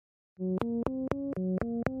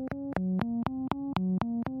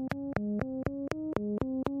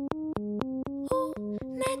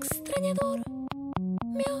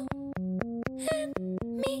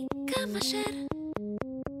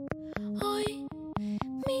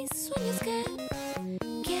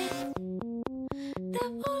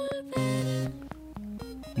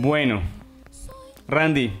Bueno,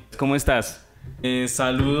 Randy, ¿cómo estás?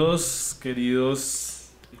 Saludos,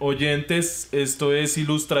 queridos oyentes. Esto es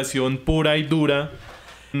Ilustración Pura y Dura.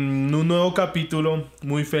 Un nuevo capítulo.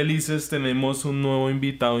 Muy felices. Tenemos un nuevo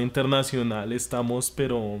invitado internacional. Estamos,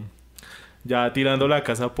 pero ya tirando la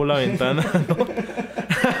casa por la ventana, ¿no?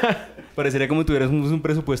 Parecería como tuvieras un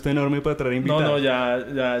presupuesto enorme para traer invitados. No,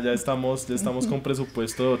 ya estamos con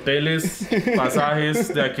presupuesto de hoteles,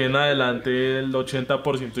 pasajes. De aquí en adelante el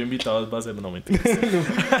 80% de invitados va a ser no mentiras.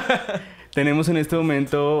 Tenemos en este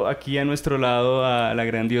momento aquí a nuestro lado a la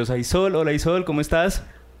grandiosa Isol. Hola Isol, ¿cómo estás?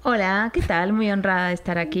 Hola, ¿qué tal? Muy honrada de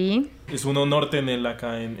estar aquí. Es un honor tenerla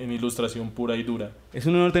acá en Ilustración Pura y Dura. Es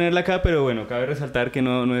un honor tenerla acá, pero bueno, cabe resaltar que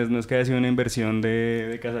no es que haya sido una inversión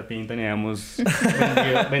de Casa Pinta, ni hayamos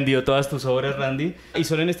vendido todas tus obras, Randy.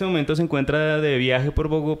 Isol en este momento se encuentra de viaje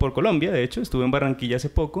por Colombia, de hecho, estuvo en Barranquilla hace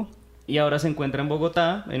poco, y ahora se encuentra en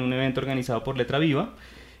Bogotá, en un evento organizado por Letra Viva,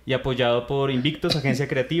 y apoyado por Invictos, Agencia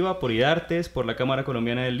Creativa, por IDARTES, por la Cámara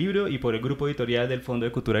Colombiana del Libro y por el Grupo Editorial del Fondo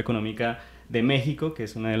de Cultura Económica de México, que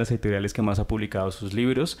es una de las editoriales que más ha publicado sus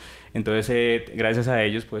libros. Entonces, gracias a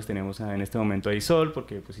ellos, pues tenemos en este momento a Isol,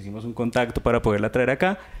 porque pues hicimos un contacto para poderla traer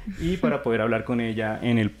acá y para poder hablar con ella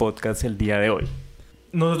en el podcast el día de hoy.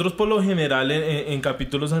 Nosotros por lo general en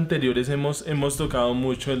capítulos anteriores hemos tocado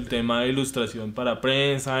mucho el tema de ilustración para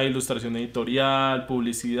prensa, ilustración editorial,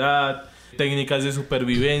 publicidad, técnicas de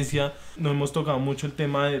supervivencia. No hemos tocado mucho el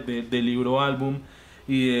tema de libro álbum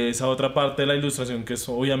y de esa otra parte de la ilustración que es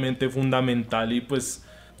obviamente fundamental y pues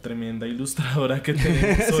tremenda ilustradora que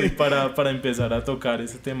tenemos hoy para empezar a tocar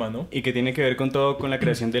ese tema, ¿no? Y que tiene que ver con todo, con la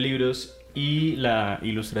creación de libros y la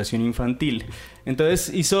ilustración infantil.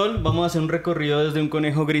 Entonces, Isol, vamos a hacer un recorrido desde un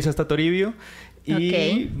conejo gris hasta Toribio.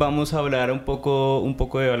 Y vamos a hablar un poco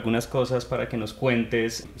de algunas cosas para que nos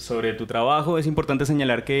cuentes sobre tu trabajo. Es importante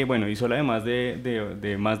señalar que, bueno, Isol, además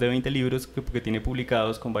de más de 20 libros que tiene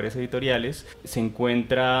publicados con varias editoriales, se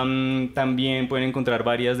encuentra también, pueden encontrar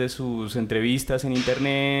varias de sus entrevistas en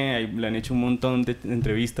internet. Le han hecho un montón de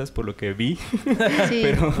entrevistas, por lo que vi. Sí,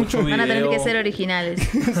 pero van a tener que ser originales.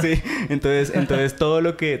 Sí, entonces todo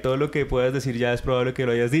lo que puedas decir ya es probable que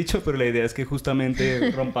lo hayas dicho, pero la idea es que justamente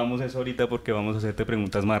rompamos eso ahorita porque vamos a hacerte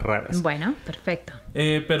preguntas más raras. Bueno, perfecto.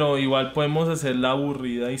 Pero igual podemos hacer la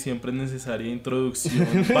aburrida y siempre necesaria introducción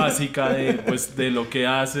básica de lo que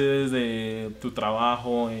haces, de tu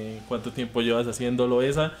trabajo, cuánto tiempo llevas haciéndolo.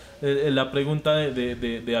 Esa es la pregunta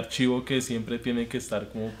de archivo que siempre tiene que estar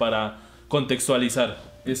como para contextualizar.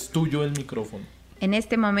 Es tuyo el micrófono. En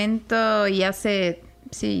este momento y hace,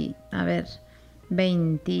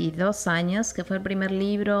 22 años que fue el primer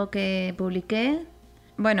libro que publiqué.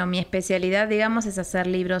 Bueno, mi especialidad, digamos, es hacer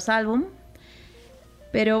libros álbum.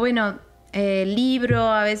 Pero bueno,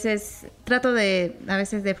 libro a veces trato de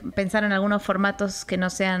pensar en algunos formatos que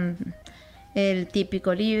no sean el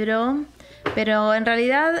típico libro. Pero en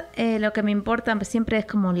realidad lo que me importa siempre es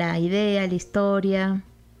como la idea, la historia,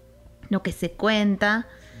 lo que se cuenta.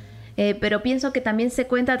 Pero pienso que también se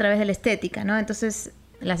cuenta a través de la estética, ¿no? Entonces,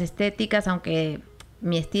 las estéticas, aunque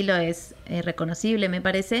mi estilo es reconocible, me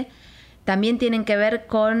parece, también tienen que ver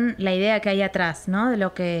con la idea que hay atrás, ¿no? De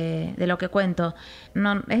lo que cuento.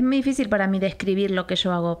 No, es muy difícil para mí describir lo que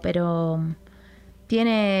yo hago, pero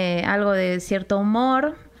tiene algo de cierto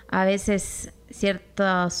humor, a veces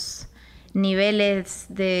ciertos niveles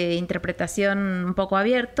de interpretación un poco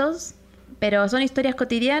abiertos, pero son historias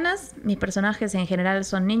cotidianas. Mis personajes en general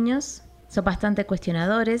son niños, son bastante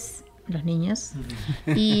cuestionadores, los niños,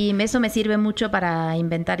 y eso me sirve mucho para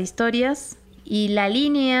inventar historias. Y la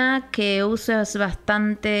línea que uso es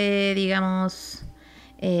bastante, digamos,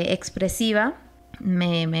 expresiva.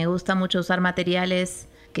 Me gusta mucho usar materiales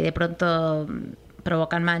que de pronto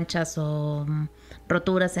provocan manchas o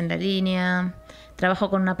roturas en la línea.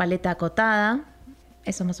 Trabajo con una paleta acotada.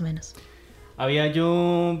 Eso más o menos. Había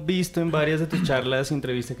yo visto en varias de tus charlas,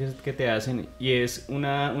 entrevistas que te hacen, y es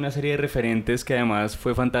una serie de referentes que además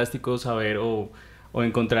fue fantástico saber o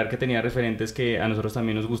encontrar que tenía referentes que a nosotros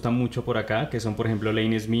también nos gustan mucho por acá, que son por ejemplo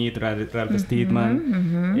Lane Smith, Ralph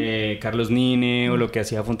Steadman, Carlos Nine, o lo que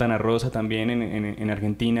hacía Fontana Rosa también en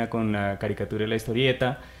Argentina con la caricatura y la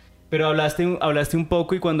historieta. Pero hablaste un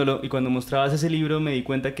poco y cuando mostrabas ese libro me di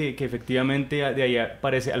cuenta que efectivamente de ahí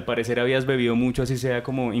al parecer habías bebido mucho, así sea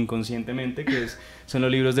como inconscientemente, son los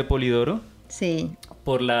libros de Polidoro. Sí.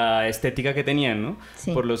 Por la estética que tenían, ¿no?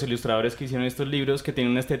 Sí. Por los ilustradores que hicieron estos libros, que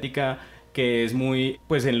tienen una estética que es muy,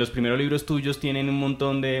 pues en los primeros libros tuyos tienen un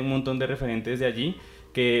montón de referentes de allí,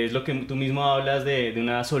 que es lo que tú mismo hablas de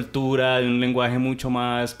una soltura, de un lenguaje mucho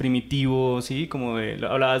más primitivo, ¿sí? Como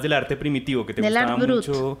hablabas del arte primitivo, que te del gustaba art brut.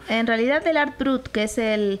 mucho. En realidad del art brut, que es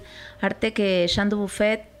el arte que Jean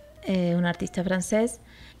Dubuffet un artista francés,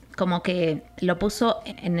 como que lo puso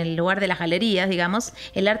en el lugar de las galerías, digamos,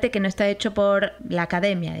 el arte que no está hecho por la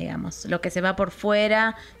academia, digamos, lo que se va por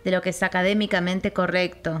fuera de lo que es académicamente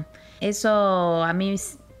correcto. Eso a mí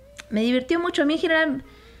me divirtió mucho. A mí en general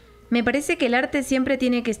me parece que el arte siempre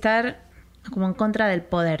tiene que estar como en contra del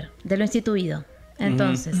poder, de lo instituido.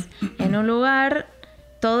 Entonces, en un lugar,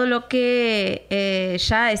 todo lo que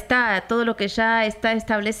ya está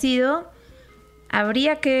establecido,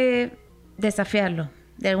 habría que desafiarlo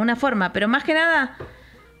de alguna forma, pero más que nada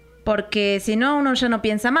porque si no uno ya no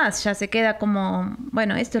piensa más, ya se queda como,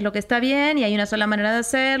 bueno, esto es lo que está bien y hay una sola manera de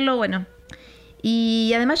hacerlo, bueno.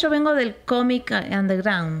 Y además yo vengo del cómic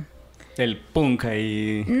underground. El punk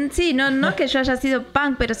ahí. Sí, no es que yo haya sido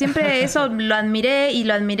punk, pero siempre eso lo admiré y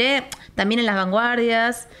lo admiré también en las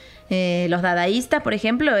vanguardias. Los dadaístas, por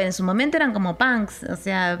ejemplo, en su momento eran como punks, o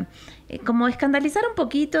sea, como escandalizar un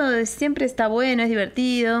poquito siempre está bueno, es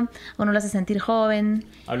divertido, uno lo hace sentir joven.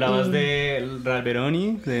 Hablabas de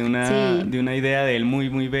Ralberoni, de una idea de él muy,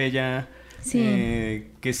 muy bella,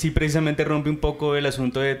 que sí precisamente rompe un poco el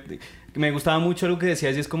asunto de... Me gustaba mucho lo que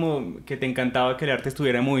decías y es como que te encantaba que el arte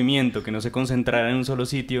estuviera en movimiento, que no se concentrara en un solo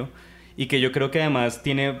sitio. Y que yo creo que además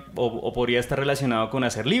tiene o podría estar relacionado con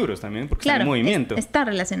hacer libros también, porque está en movimiento. Está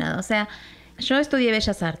relacionado. O sea, yo estudié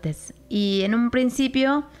Bellas Artes y en un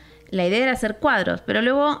principio la idea era hacer cuadros, pero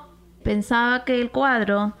luego pensaba que el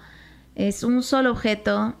cuadro es un solo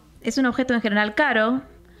objeto, es un objeto en general caro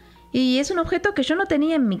y es un objeto que yo no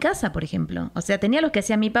tenía en mi casa, por ejemplo. O sea, tenía los que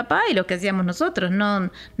hacía mi papá y los que hacíamos nosotros.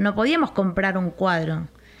 No podíamos comprar un cuadro.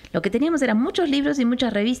 Lo que teníamos eran muchos libros y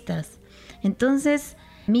muchas revistas. Entonces...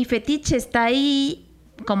 mi fetiche está ahí,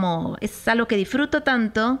 como es algo que disfruto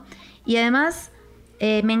tanto. Y además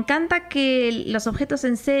me encanta que los objetos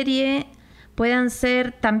en serie puedan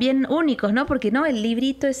ser también únicos, ¿no? Porque no el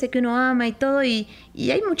librito ese que uno ama y todo, y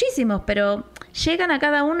hay muchísimos, pero llegan a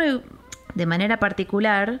cada uno de manera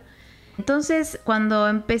particular. Entonces, cuando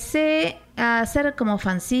empecé a hacer como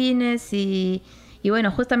fanzines y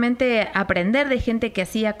bueno, justamente aprender de gente que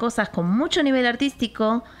hacía cosas con mucho nivel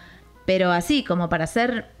artístico, pero así como para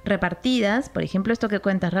ser repartidas, por ejemplo, esto que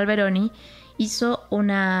cuenta Ralberoni, hizo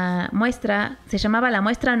una muestra, se llamaba la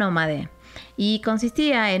muestra nómade, y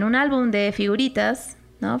consistía en un álbum de figuritas,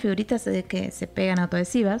 ¿no? Figuritas que se pegan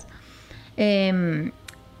autoadhesivas,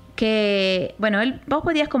 que, bueno, vos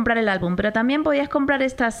podías comprar el álbum, pero también podías comprar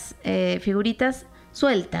estas figuritas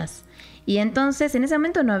sueltas, y entonces en ese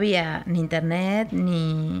momento no había ni internet,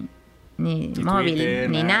 ni móvil, Twitter,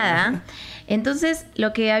 ni nada. Entonces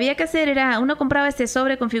lo que había que hacer era, uno compraba este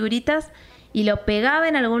sobre con figuritas y lo pegaba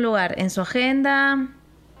en algún lugar, en su agenda,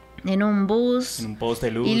 en un bus, en un poste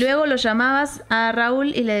de luz. Y luego lo llamabas a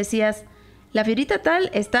Raúl y le decías, la figurita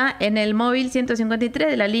tal está en el móvil 153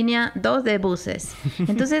 de la línea 2 de buses.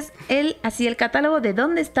 Entonces él hacía el catálogo de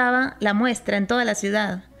dónde estaba la muestra en toda la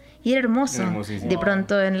ciudad. Y era hermoso. De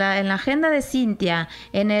pronto, en la agenda de Cintia,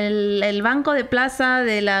 en el banco de plaza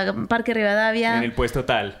de la Parque Rivadavia. En el puesto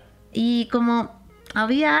tal. Y como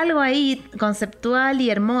había algo ahí conceptual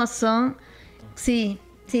y hermoso. Sí,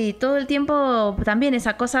 todo el tiempo también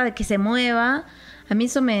esa cosa de que se mueva. A mí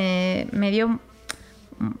eso me dio...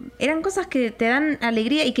 Eran cosas que te dan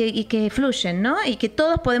alegría y que fluyen, ¿no? Y que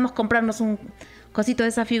todos podemos comprarnos un cosito de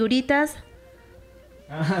esas figuritas.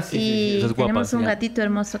 Ah, sí, y eso es guapa, tenemos un gatito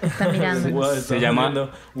hermoso que está mirando. Se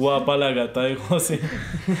llama Guapa la gata de José.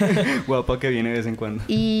 Guapa que viene de vez en cuando.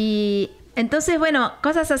 Y entonces, bueno,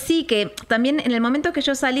 cosas así que también en el momento que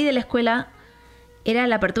yo salí de la escuela era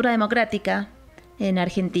la apertura democrática en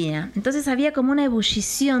Argentina. Entonces había como una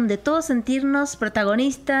ebullición de todos sentirnos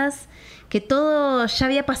protagonistas, que todo ya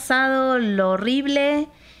había pasado lo horrible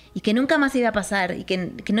y que nunca más iba a pasar y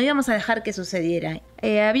que no íbamos a dejar que sucediera.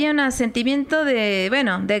 Había un sentimiento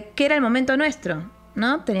de que era el momento nuestro,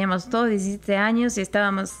 ¿no? Teníamos todos 17 años y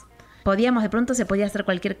de pronto se podía hacer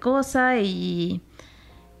cualquier cosa y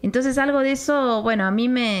entonces algo de eso, bueno, a mí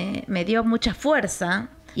me dio mucha fuerza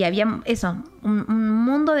y había eso, un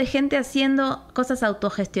mundo de gente haciendo cosas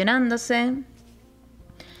autogestionándose.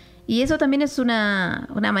 Y eso también es una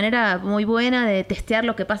manera muy buena de testear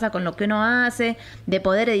lo que pasa con lo que uno hace, de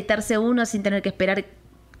poder editarse uno sin tener que esperar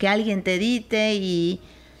que alguien te edite. Y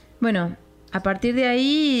bueno, a partir de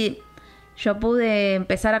ahí yo pude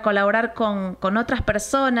empezar a colaborar con otras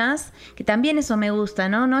personas, que también eso me gusta,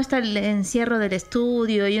 ¿no? No está el encierro del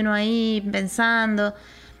estudio y uno ahí pensando.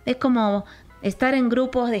 Es como estar en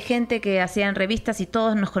grupos de gente que hacían revistas y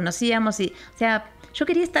todos nos conocíamos. O sea, yo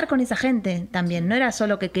quería estar con esa gente también. No era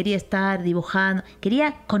solo que quería estar dibujando.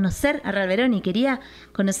 Quería conocer a Ralberoni, quería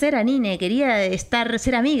conocer a Nine, quería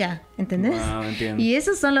ser amiga, ¿entendés? Wow, entiendo. Y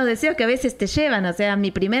esos son los deseos que a veces te llevan. O sea,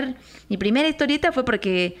 mi primera historieta fue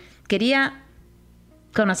porque quería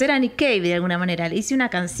conocer a Nick Cave de alguna manera. Le hice una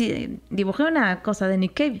canción, dibujé una cosa de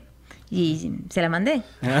Nick Cave y se la mandé.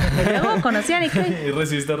 Pero luego conocí a Nick Cave. ¿Y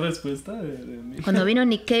recibiste respuesta de mí? Cuando vino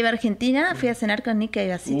Nick Cave a Argentina, fui a cenar con Nick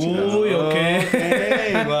Cave así, chicos. Uy, ok.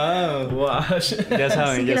 Wow. Guash. Ya saben,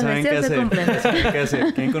 Así que ya los saben qué deseos se hacer. cumplen. Ya saben qué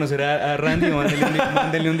hacer. ¿Quieren conocer a Randy?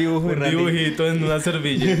 Mándenle un dibujo de Un Randy. dibujito en una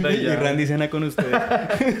servilleta y Y ya. Randy cena con ustedes.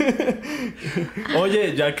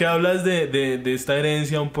 Oye, ya que hablas de esta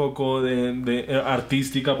herencia un poco de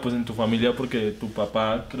artística, pues en tu familia, porque tu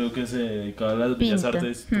papá creo que se dedicaba a las bellas Pinta.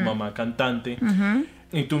 artes, tu mamá cantante, Ujú.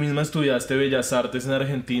 y tú misma estudiaste bellas artes en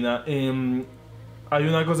Argentina. Hay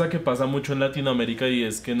una cosa que pasa mucho en Latinoamérica y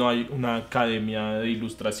es que no hay una academia de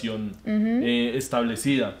ilustración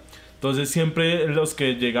establecida. Entonces siempre los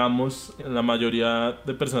que llegamos, la mayoría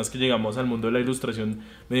de personas que llegamos al mundo de la ilustración,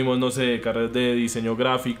 venimos, no sé, de carreras de diseño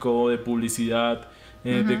gráfico, de publicidad,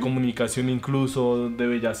 de comunicación incluso, de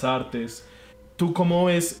bellas artes. ¿Tú cómo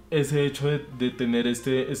ves ese hecho de tener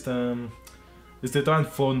este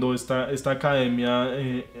trasfondo, esta academia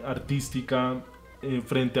artística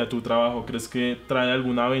frente a tu trabajo? ¿Crees que trae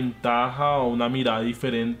alguna ventaja o una mirada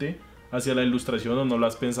diferente hacia la ilustración o no lo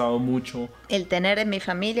has pensado mucho? El tener en mi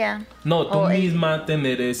familia. No, tú o el misma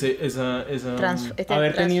tener esa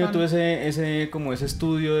Haber tenido tú trasfondo. como ese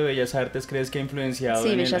estudio de Bellas Artes, ¿crees que ha influenciado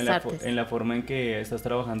Sí, en, Bellas Artes. en la forma en que estás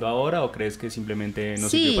trabajando ahora o crees que simplemente no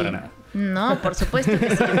Sí. sirvió para nada? No, por supuesto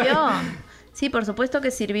que sirvió. Sí, por supuesto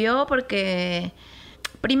que sirvió porque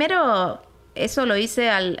primero eso lo hice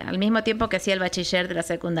al mismo tiempo que hacía el bachiller de la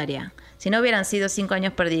secundaria. Si no hubieran sido 5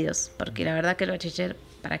 años perdidos, porque la verdad que el bachiller,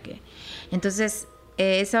 ¿para qué? Entonces,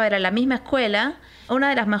 eso era la misma escuela. Una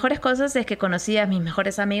de las mejores cosas es que conocí a mis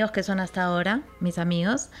mejores amigos, que son hasta ahora mis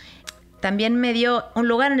amigos. También me dio un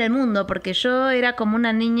lugar en el mundo, porque yo era como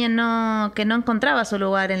una niña que no encontraba su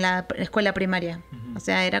lugar en la escuela primaria. O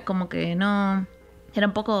sea, era como que no... Era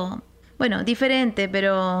un poco, bueno, diferente,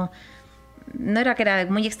 pero... No era que era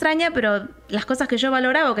muy extraña, pero las cosas que yo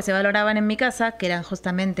valoraba o que se valoraban en mi casa, que eran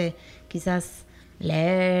justamente quizás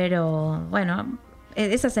leer o, bueno,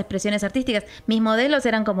 esas expresiones artísticas, mis modelos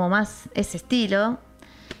eran como más ese estilo.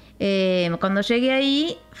 Cuando llegué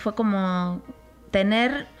ahí fue como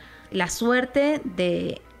tener la suerte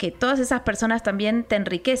de que todas esas personas también te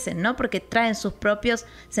enriquecen, ¿no? Porque traen sus propias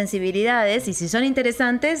sensibilidades y si son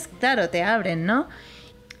interesantes, claro, te abren, ¿no?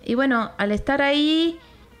 Y bueno, al estar ahí...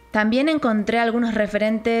 También encontré algunos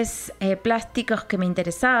referentes plásticos que me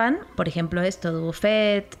interesaban, por ejemplo esto,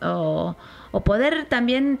 Dubuffet, o poder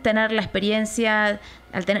también tener la experiencia,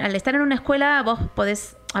 al estar en una escuela vos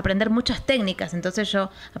podés aprender muchas técnicas, entonces yo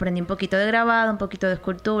aprendí un poquito de grabado, un poquito de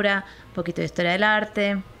escultura, un poquito de historia del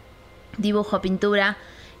arte, dibujo, pintura,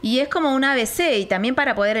 y es como un ABC, y también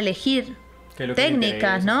para poder elegir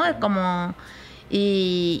técnicas, ¿no? Es como...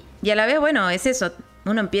 Y a la vez, bueno, es eso.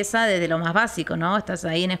 Uno empieza desde lo más básico, ¿no? Estás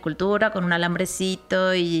ahí en escultura con un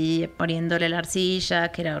alambrecito y poniéndole la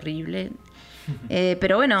arcilla, que era horrible.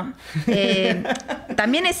 Pero bueno,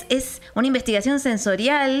 también es una investigación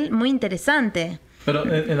sensorial muy interesante.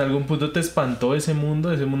 Pero ¿en algún punto te espantó ese mundo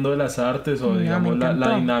de las artes o No, digamos me la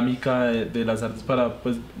encantó. dinámica de las artes para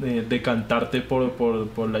pues decantarte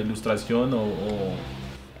por la ilustración o...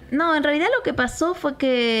 No, en realidad lo que pasó fue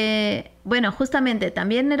que, bueno, justamente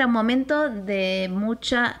también era un momento de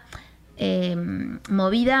mucha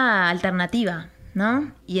movida alternativa,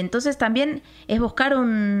 ¿no? Y entonces también es buscar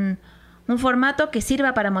un formato que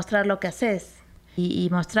sirva para mostrar lo que haces y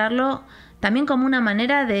mostrarlo también como una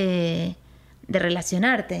manera de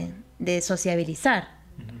relacionarte, de sociabilizar,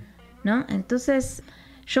 ¿no? Entonces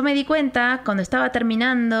yo me di cuenta cuando estaba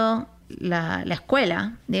terminando la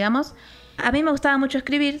escuela, digamos, a mí me gustaba mucho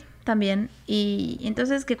escribir también y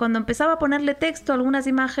entonces que cuando empezaba a ponerle texto a algunas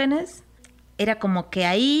imágenes era como que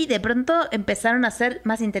ahí de pronto empezaron a ser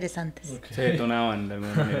más interesantes. Okay. Se detonaban de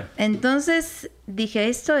alguna manera. Entonces dije,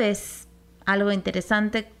 esto es algo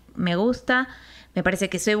interesante, me gusta, me parece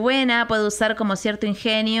que soy buena, puedo usar como cierto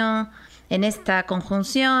ingenio en esta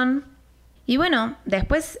conjunción. Y bueno,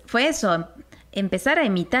 después fue eso, empezar a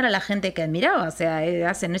imitar a la gente que admiraba. O sea,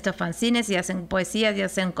 hacen estos fanzines y hacen poesías y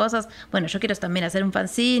hacen cosas. Bueno, yo quiero también hacer un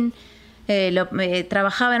fanzine.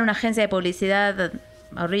 Trabajaba en una agencia de publicidad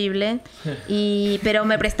horrible, pero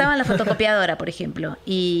me prestaban la fotocopiadora, por ejemplo.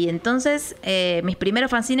 Y entonces mis primeros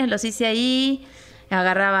fanzines los hice ahí.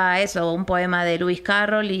 Agarraba eso, un poema de Lewis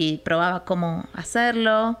Carroll y probaba cómo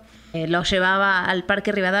hacerlo. Lo llevaba al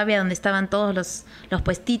Parque Rivadavia, donde estaban todos los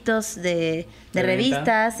puestitos de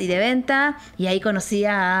revistas y de venta, y ahí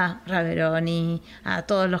conocía a Raveroni, a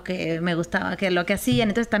todos los que me gustaba, que lo que hacían,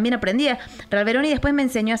 entonces también aprendía. Raveroni después me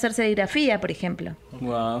enseñó a hacer serigrafía, por ejemplo.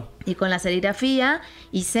 Wow. Y con la serigrafía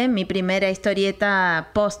hice mi primera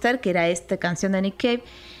historieta póster, que era esta canción de Nick Cave,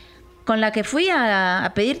 con la que fui a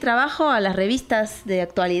pedir trabajo a las revistas de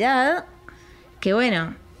actualidad, que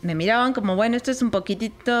bueno, me miraban como, bueno, esto es un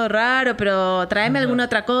poquitito raro, pero tráeme alguna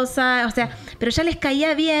otra cosa. O sea, pero ya les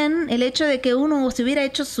caía bien el hecho de que uno se hubiera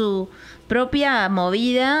hecho su propia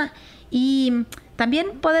movida y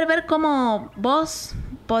también poder ver cómo vos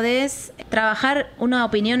podés trabajar una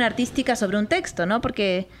opinión artística sobre un texto, ¿no?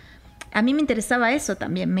 Porque a mí me interesaba eso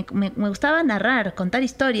también. Me gustaba narrar, contar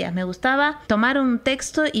historias. Me gustaba tomar un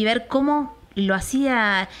texto y ver cómo lo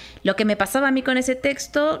hacía, lo que me pasaba a mí con ese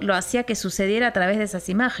texto, lo hacía que sucediera a través de esas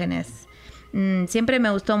imágenes. Siempre me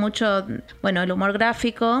gustó mucho, bueno, el humor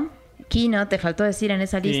gráfico. Kino, te faltó decir en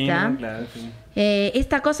esa lista. Kino, claro, sí.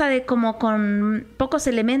 Esta cosa de como con pocos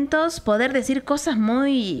elementos poder decir cosas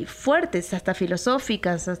muy fuertes, hasta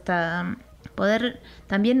filosóficas, hasta poder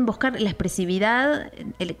también buscar la expresividad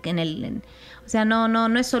o sea,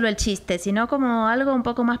 no es solo el chiste, sino como algo un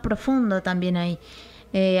poco más profundo también ahí.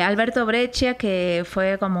 Alberto Breccia, que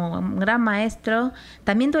fue como un gran maestro,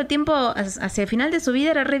 también todo el tiempo, hacia el final de su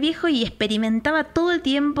vida era re viejo y experimentaba todo el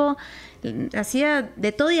tiempo, hacía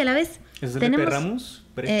de todo y a la vez... ¿Es de Perramus?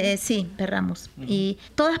 Sí, Perramus. Y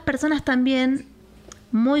todas personas también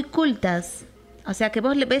muy cultas. O sea, que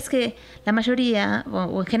vos ves que la mayoría,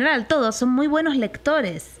 o en general todos, son muy buenos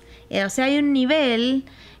lectores. O sea, hay un nivel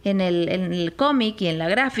en el cómic y en la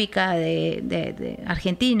gráfica de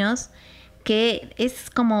argentinos que es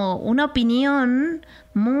como una opinión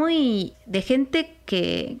muy de gente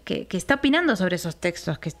que está opinando sobre esos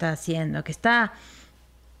textos que está haciendo, que está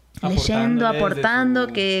leyendo, aportando,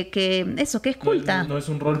 que eso, que es culta. No es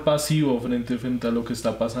un rol pasivo frente a lo que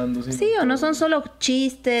está pasando. Sí, o no son solo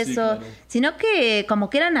chistes, sí, claro, sino que como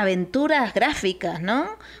que eran aventuras gráficas, ¿no?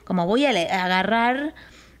 Como voy a agarrar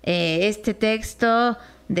este texto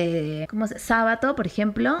de Sábato, por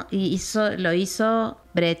ejemplo, y lo hizo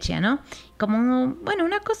Breccia, ¿no? Como, bueno,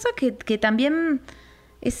 una cosa que también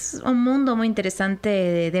es un mundo muy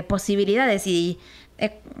interesante de posibilidades y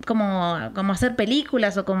es como hacer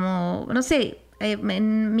películas o como, no sé,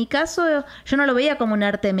 en mi caso yo no lo veía como un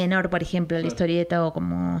arte menor, por ejemplo, la historieta, o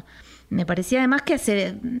como, me parecía además que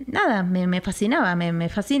me fascinaba, me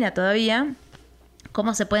fascina todavía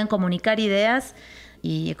cómo se pueden comunicar ideas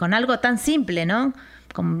y con algo tan simple, ¿no?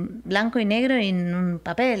 Con blanco y negro y en un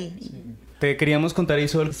papel. Sí. Te queríamos contar,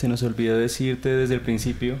 Isol, se nos olvidó decirte desde el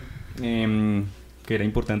principio, que era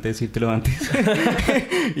importante decírtelo antes,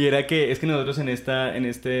 y era que es que nosotros en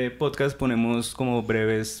este podcast ponemos como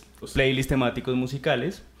breves playlists temáticos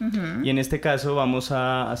musicales, y en este caso vamos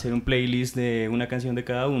a hacer un playlist de una canción de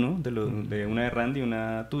cada uno, de una de Randy,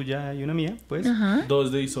 una tuya y una mía, pues.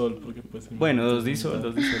 Dos de Isol, porque pues... Bueno, dos de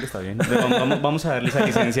Isol está bien. Vamos a darle esa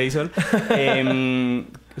licencia a Isol.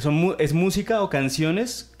 ¿Es música o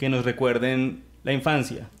canciones que nos recuerden la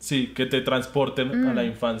infancia? Sí, que te transporten a la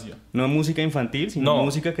infancia. No música infantil, sino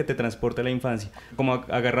música que te transporte a la infancia. Como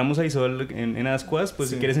agarramos a Isol en Ascuas, pues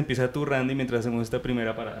sí. Si quieres empieza tú, Randy, mientras hacemos esta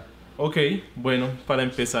primera parada. Ok, bueno, para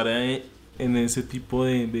empezar en ese tipo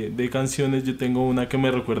de canciones, yo tengo una que me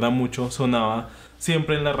recuerda mucho, sonaba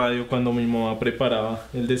siempre en la radio cuando mi mamá preparaba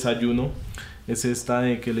el desayuno. Es esta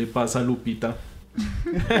de ¿Qué le pasa a Lupita?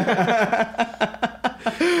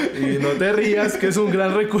 Y no te rías, que es un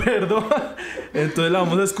gran recuerdo. Entonces la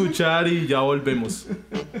vamos a escuchar y ya volvemos.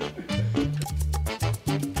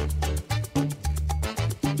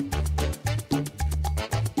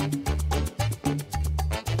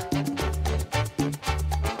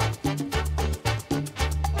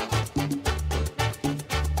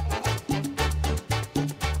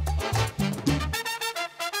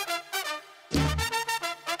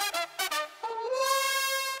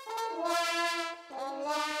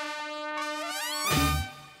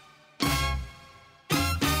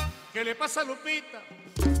 ¿Qué le pasa a Lupita?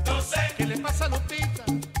 No sé. ¿Qué le pasa a Lupita?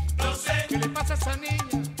 No sé. ¿Qué le pasa a esa niña?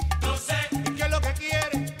 No sé. ¿Y qué es lo que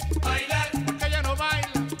quiere? Bailar. Porque ella no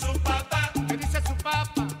baila. Su papá. ¿Qué dice su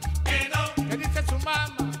papá? Que no. ¿Qué dice su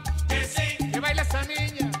mamá? Que sí. Que baila esa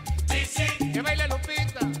niña. Sí, sí. Que baila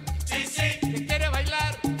Lupita. Sí, sí. Que quiere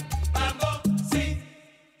bailar. Mambo. Sí.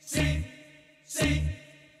 Sí. Sí.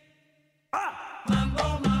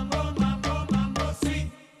 Mambo, mambo, mambo, mambo.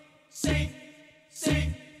 Sí. Sí.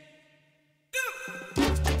 Sí.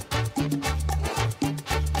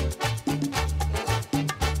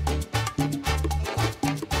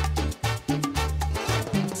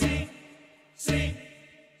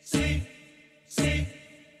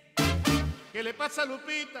 ¿Qué le pasa a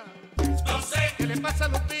Lupita? No sé, ¿Qué le pasa a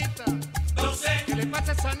Lupita? no sé, ¿Qué le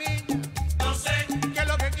pasa a esa niña? no sé. ¿Qué es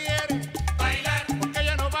lo que quiere? Bailar, ¿Por qué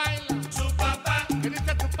ella no baila? su papá, ¿Qué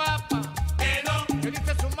dice tu papá? que no, ¿Qué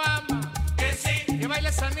dice su mamá? que sí, Que baile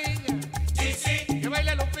esa niña, sí, sí, que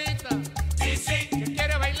baile Lupita, sí, sí. que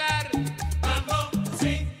quiere bailar. Mambo,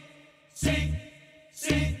 sí, sí,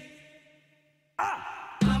 sí.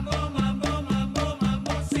 Mambo, mambo, mambo,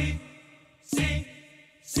 mambo, sí, sí,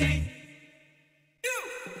 sí.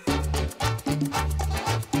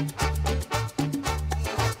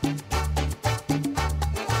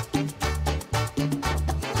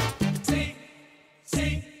 Sí, sí,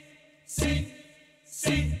 sí,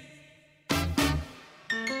 sí.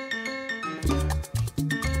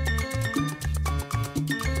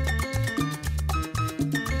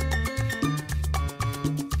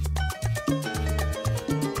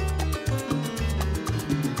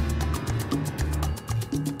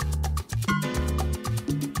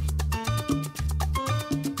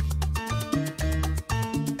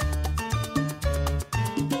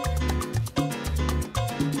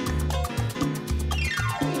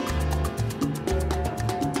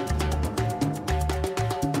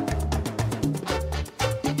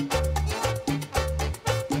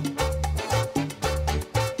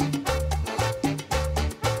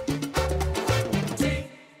 Sí,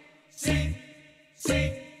 sí, sí,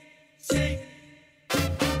 sí.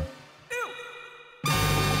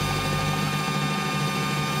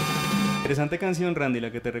 Interesante canción, Randy,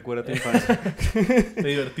 la que te recuerda a tu infancia. ¿Te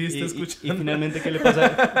divertiste Y escuchando? finalmente, ¿qué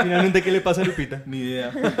le pasa a Lupita? Ni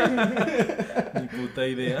idea. Ni puta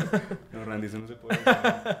idea. No, Randy, eso no se puede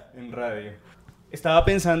decir en radio. Estaba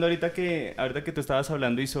pensando ahorita que tú estabas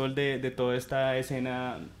hablando, Isol, de toda esta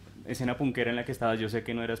escena punkera en la que estabas. Yo sé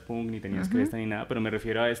que no eras punk, ni tenías cresta, ni nada, pero me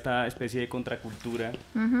refiero a esta especie de contracultura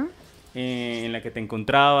en la que te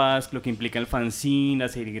encontrabas, lo que implica el fanzine, la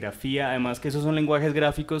serigrafía, además que esos son lenguajes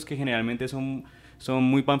gráficos que generalmente son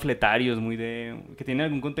muy panfletarios, que tienen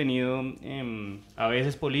algún contenido a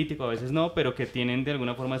veces político, a veces no, pero que tienen de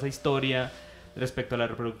alguna forma esa historia respecto a la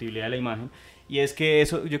reproductibilidad de la imagen. Y es que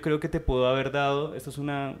eso yo creo que te pudo haber dado,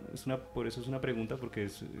 por eso es una pregunta, porque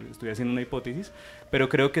estoy haciendo una hipótesis, pero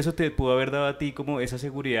creo que eso te pudo haber dado a ti como esa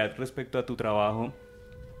seguridad respecto a tu trabajo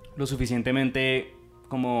lo suficientemente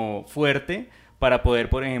como fuerte para poder,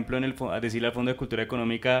 por ejemplo, decirle al Fondo de Cultura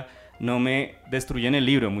Económica: no me destruyen el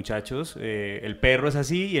libro, muchachos, el perro es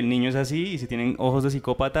así y el niño es así, y si tienen ojos de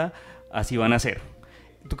psicópata, así van a ser.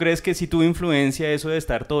 ¿Tú crees que sí tuvo influencia eso de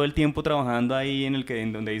estar todo el tiempo trabajando ahí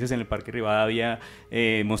en donde dices, en el Parque Rivadavia,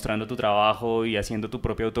 mostrando tu trabajo y haciendo tu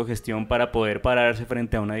propia autogestión para poder pararse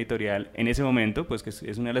frente a una editorial en ese momento, pues que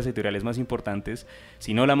es una de las editoriales más importantes,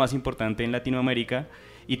 si no la más importante en Latinoamérica,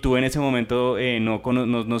 y tú en ese momento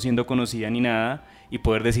no siendo conocida ni nada, y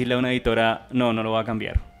poder decirle a una editora: no lo va a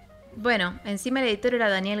cambiar? Bueno, encima el editor era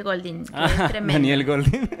Daniel Goldin, que es tremendo. Daniel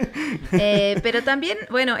Goldin. Pero también,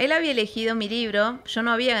 bueno, él había elegido mi libro, yo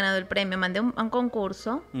no había ganado el premio, mandé a un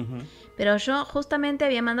concurso, pero yo justamente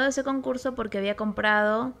había mandado ese concurso porque había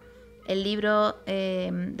comprado el libro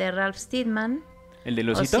de Ralph Steadman, ¿El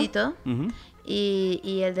del osito? Osito,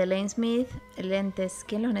 y el de Lane Smith, Lentes,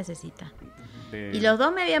 ¿quién los necesita? Y los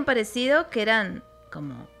dos me habían parecido que eran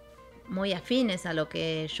como muy afines a lo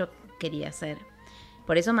que yo quería hacer.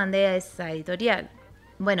 Por eso mandé a esa editorial.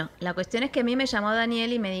 Bueno, la cuestión es que a mí me llamó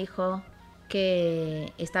Daniel y me dijo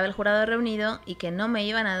que estaba el jurado reunido y que no me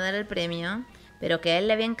iban a dar el premio, pero que a él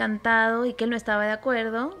le había encantado y que él no estaba de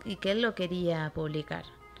acuerdo y que él lo quería publicar.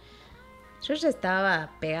 Yo ya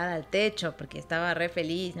estaba pegada al techo porque estaba re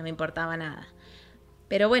feliz, no me importaba nada.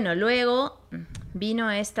 Pero bueno, luego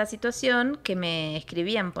vino esta situación que me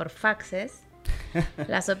escribían por faxes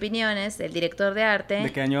las opiniones, el director de arte.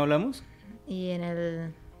 ¿De qué año hablamos? Y en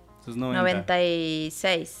el Eso es 90.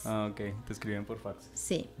 96. Ah, ok. Te escriben por fax.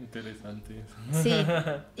 Sí. Interesante eso. Sí.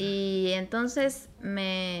 Y entonces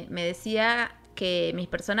me decía que mis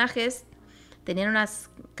personajes tenían unas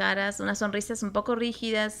caras, unas sonrisas un poco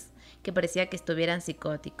rígidas que parecía que estuvieran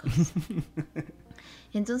psicóticos.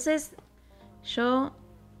 Entonces yo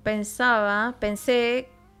pensé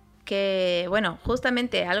que, bueno,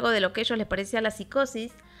 justamente algo de lo que a ellos les parecía la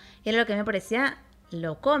psicosis era lo que me parecía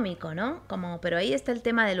lo cómico, ¿no? Pero ahí está el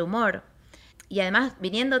tema del humor. Y además,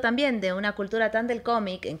 viniendo también de una cultura tan del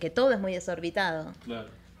cómic, en que todo es muy desorbitado. Claro.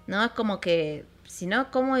 ¿No? Es como que, si no,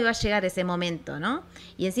 ¿cómo iba a llegar ese momento, no?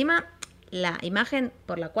 Y encima, la imagen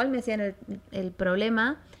por la cual me hacían el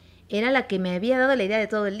problema era la que me había dado la idea de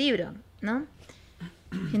todo el libro, ¿no?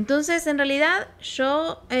 Entonces, en realidad,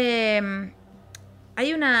 yo...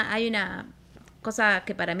 hay una cosa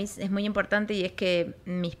que para mí es muy importante, y es que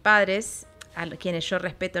mis padres quienes yo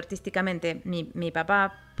respeto artísticamente, mi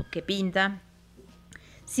papá, que pinta,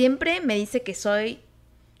 siempre me dice que soy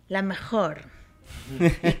la mejor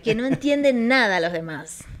y que no entienden nada los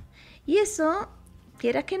demás. Y eso,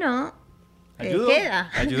 quieras que no, ¿Ayudó?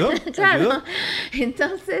 queda. ¿Ayudó? Claro. ¿Ayudó?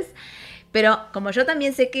 Entonces, pero como yo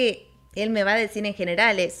también sé que él me va a decir en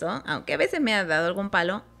general eso, aunque a veces me ha dado algún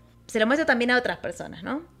palo, se lo muestro también a otras personas,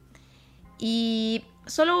 ¿no? Y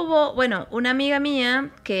solo hubo, bueno, una amiga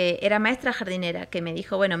mía que era maestra jardinera que me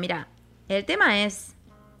dijo, bueno, mira, el tema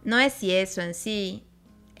no es si eso en sí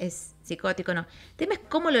es psicótico o no. El tema es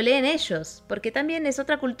cómo lo leen ellos, porque también es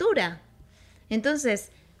otra cultura.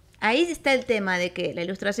 Entonces, ahí está el tema de que la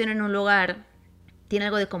ilustración en un lugar tiene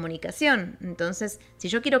algo de comunicación. Entonces, si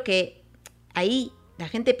yo quiero que ahí la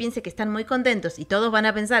gente piense que están muy contentos y todos van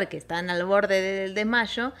a pensar que están al borde del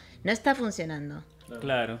desmayo, no está funcionando.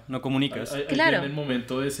 Claro, no comunicas. Ahí Claro. viene el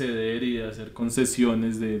momento de ceder y de hacer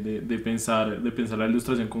concesiones, de pensar la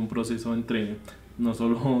ilustración como un proceso entre, no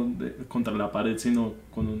solo contra la pared, sino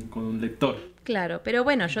con un lector. Claro, pero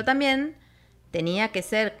bueno, yo también tenía que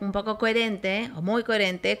ser un poco coherente o muy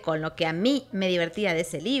coherente con lo que a mí me divertía de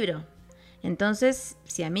ese libro. Entonces,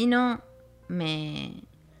 si a mí no me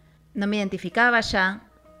identificaba ya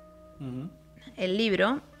Ujú. el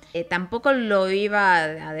libro, tampoco lo iba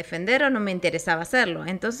a defender o no me interesaba hacerlo.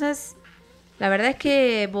 Entonces, la verdad es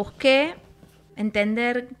que busqué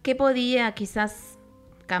entender qué podía quizás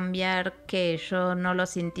cambiar que yo no lo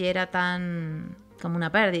sintiera tan como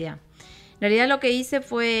una pérdida. En realidad lo que hice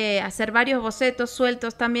fue hacer varios bocetos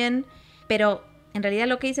sueltos también, pero en realidad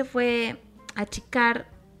lo que hice fue achicar,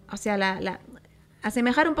 o sea,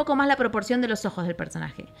 asemejar un poco más la proporción de los ojos del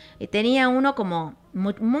personaje. Y tenía uno como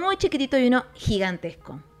muy, muy chiquitito y uno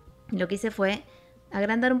gigantesco. Y lo que hice fue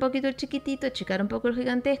agrandar un poquito el chiquitito, achicar un poco el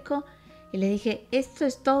gigantesco, y les dije, esto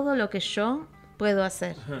es todo lo que yo puedo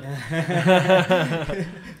hacer.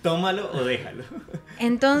 Tómalo o déjalo.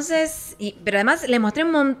 Entonces, pero además les mostré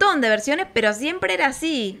un montón de versiones, pero siempre era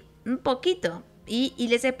así, un poquito. Y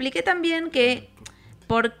les expliqué también que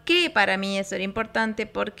por qué para mí eso era importante,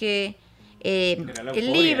 porque Era la el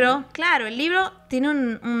euforia, libro, ¿no? claro, el libro tiene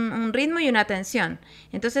un ritmo y una tensión.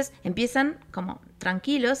 Entonces empiezan como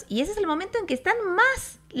tranquilos y ese es el momento en que están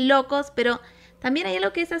más locos, pero también hay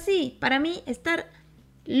algo que es así. Para mí estar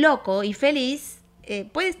loco y feliz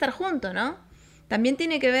puede estar junto, ¿no? También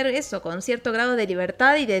tiene que ver eso, con cierto grado de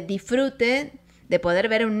libertad y de disfrute de poder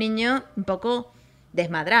ver a un niño un poco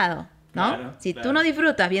desmadrado, ¿no? Claro, Si claro. tú no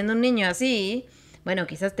disfrutas viendo un niño así, bueno,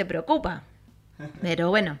 quizás te preocupa. Pero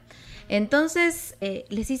bueno, entonces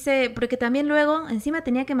les hice, porque también luego encima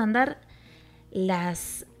tenía que mandar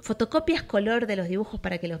las fotocopias color de los dibujos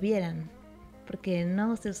para que los vieran, porque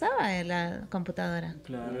no se usaba en la computadora.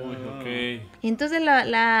 Claro. Uy, ok. Y entonces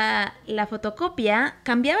la fotocopia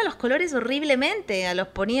cambiaba los colores horriblemente, los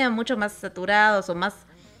ponía mucho más saturados o más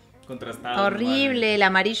Contrastado. horrible, el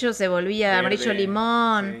amarillo se volvía Verde, amarillo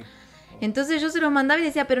limón. sí. Entonces yo se los mandaba y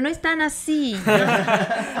decía, pero no es tan así.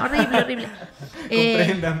 Horrible, horrible.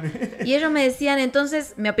 Compréndame. Y ellos me decían,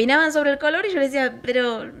 entonces, me opinaban sobre el color y yo les decía,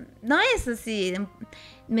 pero no es así.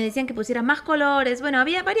 Me decían que pusiera más colores. Bueno,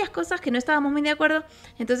 había varias cosas que no estábamos muy de acuerdo.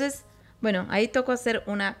 Entonces, bueno, ahí tocó hacer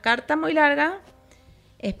una carta muy larga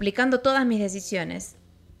explicando todas mis decisiones.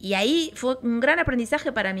 Y ahí fue un gran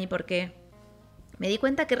aprendizaje para mí porque me di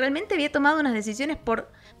cuenta que realmente había tomado unas decisiones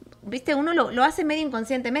viste, uno lo hace medio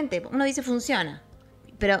inconscientemente. Uno dice funciona.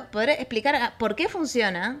 Pero poder explicar por qué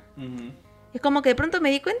funciona, Ujú. es como que de pronto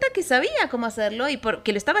me di cuenta que sabía cómo hacerlo y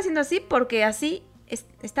que lo estaba haciendo así porque así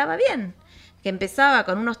estaba bien. Que empezaba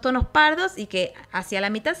con unos tonos pardos y que hacia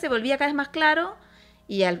la mitad se volvía cada vez más claro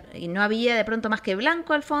y no había de pronto más que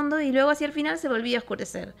blanco al fondo y luego hacia el final se volvía a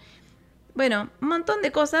oscurecer. Bueno, un montón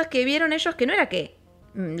de cosas que vieron ellos que no era que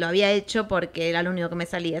lo había hecho porque era lo único que me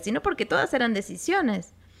salía, sino porque todas eran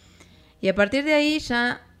decisiones. Y a partir de ahí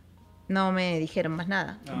ya no me dijeron más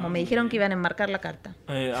nada. Como me dijeron que iban a enmarcar la carta.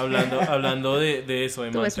 Hablando de eso,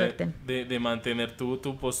 Tuve suerte. de mantener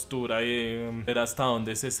tu postura y ver hasta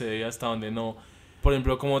dónde se cede y hasta dónde no. Por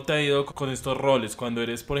ejemplo, ¿cómo te ha ido con estos roles? Cuando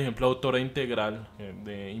eres, por ejemplo, autora integral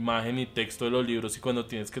de imagen y texto de los libros y cuando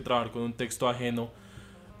tienes que trabajar con un texto ajeno,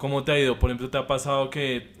 ¿cómo te ha ido? Por ejemplo, ¿te ha pasado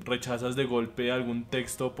que rechazas de golpe algún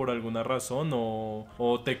texto por alguna razón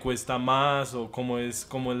o te cuesta más? ¿O cómo es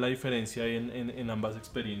la diferencia ahí en ambas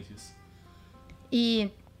experiencias?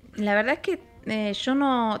 Y la verdad es que yo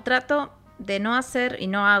no trato de no hacer y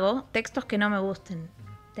no hago textos que no me gusten.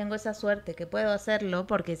 Tengo esa suerte que puedo hacerlo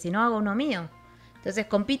porque si no hago uno mío. Entonces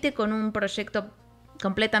compite con un proyecto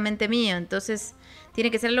completamente mío. Entonces,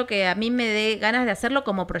 tiene que ser algo que a mí me dé ganas de hacerlo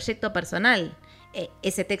como proyecto personal,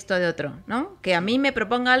 ese texto de otro, ¿no? Que a mí me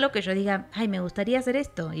proponga algo que yo diga, ay, me gustaría hacer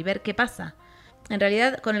esto y ver qué pasa. En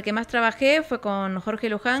realidad, con el que más trabajé fue con Jorge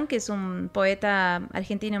Luján, que es un poeta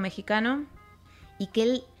argentino-mexicano, y que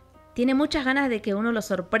él tiene muchas ganas de que uno lo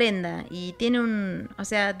sorprenda y o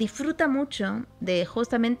sea, disfruta mucho de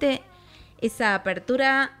justamente esa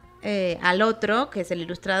apertura al otro, que es el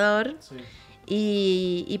ilustrador. Sí.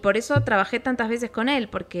 Y por eso trabajé tantas veces con él,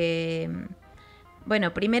 porque,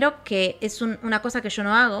 bueno, primero que es una cosa que yo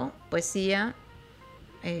no hago, poesía,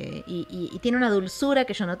 y tiene una dulzura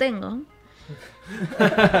que yo no tengo,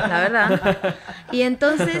 la verdad. Y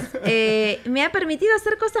entonces me ha permitido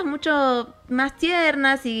hacer cosas mucho más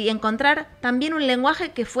tiernas y encontrar también un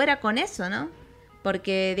lenguaje que fuera con eso, ¿no?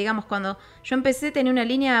 Porque, digamos, cuando yo empecé tenía una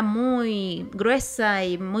línea muy gruesa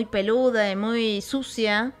y muy peluda y muy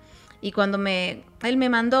sucia. Y cuando él me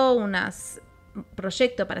mandó un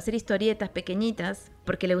proyecto para hacer historietas pequeñitas,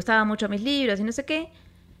 porque le gustaban mucho mis libros y no sé qué,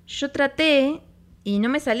 yo traté y no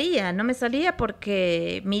me salía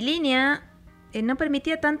porque mi línea no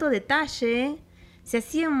permitía tanto detalle, se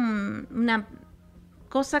hacía una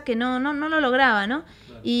cosa que no lo lograba, ¿no?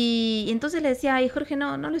 Claro. Y entonces le decía, ay, Jorge,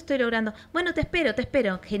 no lo estoy logrando. Bueno, te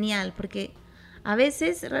espero, genial, porque a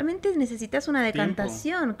veces realmente necesitas una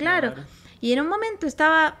decantación, claro. Y en un momento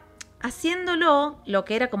estaba haciéndolo, lo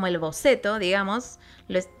que era como el boceto, digamos,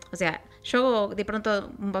 o sea, yo hago de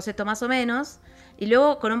pronto un boceto más o menos, y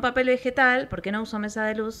luego con un papel vegetal, porque no uso mesa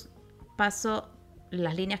de luz, paso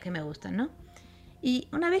las líneas que me gustan, ¿no? Y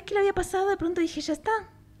una vez que lo había pasado, de pronto dije, ya está.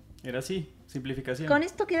 Era así, simplificación. Con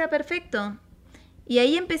esto queda perfecto. Y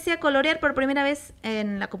ahí empecé a colorear por primera vez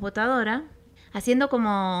en la computadora, haciendo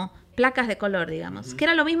como placas de color, digamos, que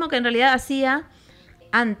era lo mismo que en realidad hacía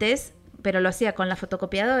antes, pero lo hacía con la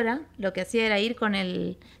fotocopiadora. Lo que hacía era ir con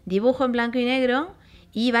el dibujo en blanco y negro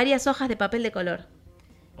y varias hojas de papel de color.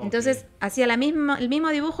 Okay. Entonces hacía el mismo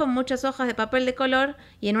dibujo en muchas hojas de papel de color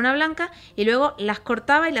y en una blanca, y luego las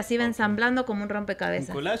cortaba y las iba ensamblando como un rompecabezas.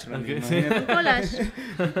 Un collage, ¿no? Un collage.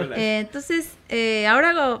 Entonces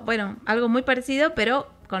ahora hago, bueno, algo muy parecido,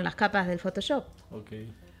 pero con las capas del Photoshop.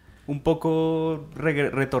 Okay. Un poco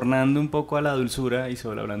retornando un poco a la dulzura, y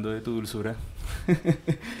solo hablando de tu dulzura.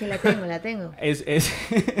 Que la tengo. Es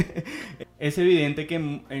evidente que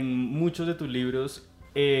en muchos de tus libros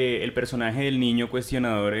el personaje del niño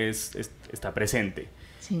cuestionador está presente.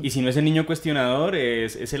 Sí. Y si no es el niño cuestionador,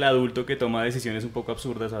 es el adulto que toma decisiones un poco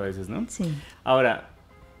absurdas a veces, ¿no? Sí. Ahora,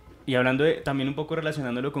 y hablando también un poco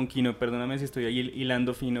relacionándolo con Kino, perdóname si estoy ahí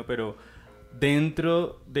hilando fino, pero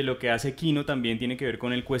dentro de lo que hace Kino también tiene que ver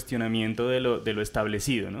con el cuestionamiento de lo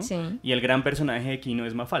establecido, ¿no? Sí. Y el gran personaje de Kino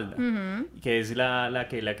es Mafalda, que es la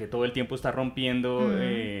que todo el tiempo está rompiendo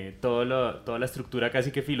toda la estructura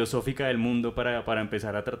casi que filosófica del mundo para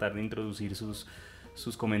empezar a tratar de introducir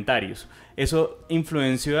sus comentarios. ¿Eso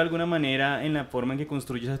influenció de alguna manera en la forma en que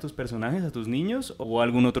construyes a tus personajes, a tus niños, o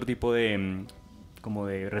algún otro tipo de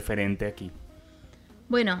referente aquí?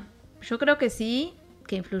 Bueno, yo creo que sí,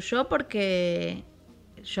 que influyó porque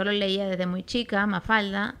yo lo leía desde muy chica,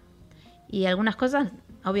 Mafalda, y algunas cosas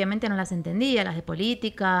obviamente no las entendía, las de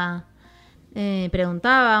política,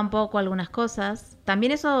 preguntaba un poco algunas cosas.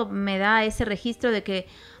 También eso me da ese registro de que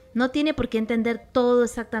no tiene por qué entender todo,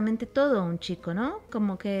 exactamente todo un chico, ¿no?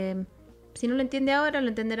 Como que si no lo entiende ahora, lo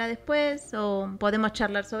entenderá después, o podemos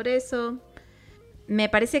charlar sobre eso. Me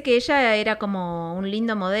parece que ella era como un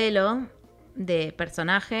lindo modelo de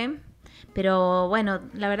personaje. Pero bueno,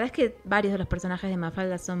 la verdad es que varios de los personajes de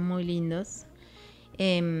Mafalda son muy lindos.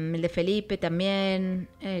 El de Felipe también,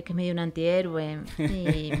 que es medio un antihéroe.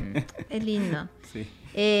 Y es lindo. Sí.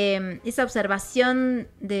 Esa observación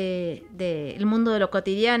del mundo de lo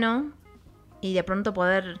cotidiano y de pronto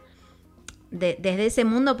poder, desde ese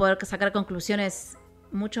mundo, poder sacar conclusiones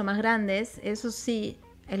mucho más grandes, eso sí,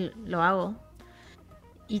 lo hago.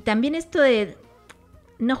 Y también esto de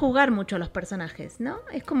no juzgar mucho a los personajes, ¿no?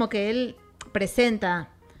 Es como que él presenta,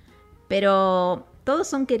 pero todos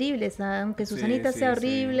son queribles, aunque Susanita sea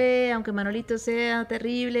horrible, aunque Manolito sea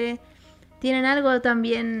terrible, tienen algo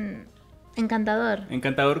también encantador.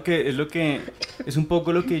 Encantador, que es un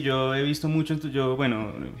poco lo que yo he visto mucho.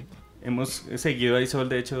 Hemos seguido a Isol,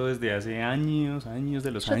 de hecho, desde hace años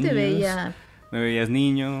de los años. Yo te veía. Me veías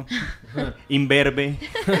niño, imberbe,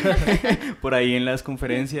 por ahí en las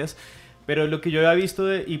conferencias. Pero lo que yo había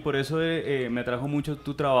visto, y por eso me atrajo mucho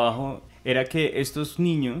tu trabajo, era que estos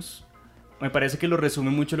niños, me parece que lo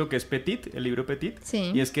resume mucho lo que es Petit, el libro Petit,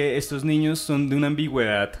 sí. Y es que estos niños son de una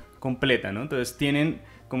ambigüedad completa, ¿no? Entonces tienen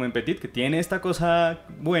como en Petit, que tiene esta cosa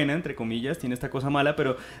buena, entre comillas, tiene esta cosa mala,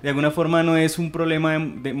 pero de alguna forma no es un problema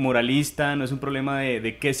de moralista, no es un problema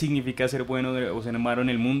de qué significa ser bueno o ser malo en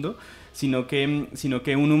el mundo, sino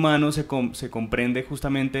que un humano se comprende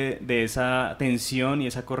justamente de esa tensión y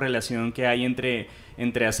esa correlación que hay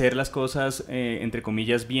entre hacer las cosas, entre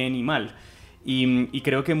comillas, bien y mal. Y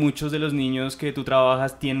creo que muchos de los niños que tú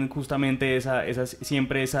trabajas tienen justamente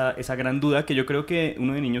siempre esa gran duda, que yo creo que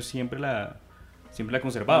uno de niños siempre la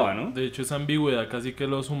conservaba, ¿no? De hecho, esa ambigüedad casi que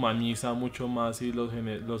los humaniza mucho más y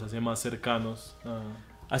los hace más cercanos.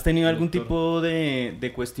 ¿Has tenido algún lector. tipo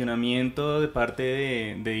de cuestionamiento de parte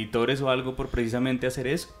de editores o algo por precisamente hacer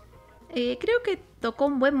eso? Creo que tocó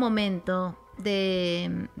un buen momento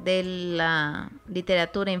de la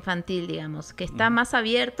literatura infantil, digamos, que está más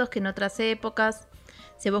abiertos que en otras épocas,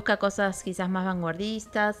 se busca cosas quizás más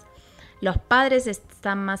vanguardistas, los padres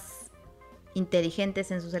están más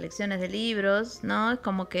inteligentes en sus elecciones de libros, ¿no? Es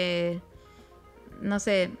como que, no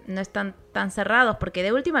sé, no están tan cerrados, porque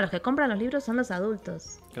de última los que compran los libros son los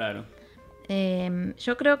adultos. Claro.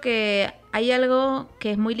 Yo creo que hay algo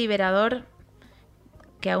que es muy liberador,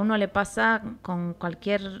 que a uno le pasa con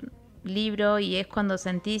cualquier libro, y es cuando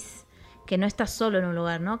sentís que no estás solo en un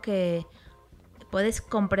lugar, ¿no? Que podés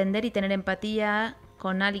comprender y tener empatía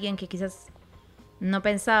con alguien que quizás no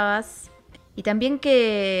pensabas. Y también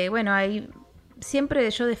que, bueno, siempre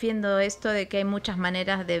yo defiendo esto de que hay muchas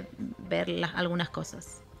maneras de ver algunas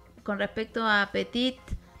cosas. Con respecto a Petit,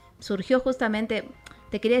 surgió justamente,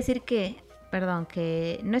 te quería decir que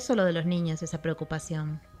no es solo de los niños esa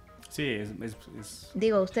preocupación. Sí,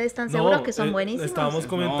 Digo, ¿ustedes están seguros que son buenísimos? Estábamos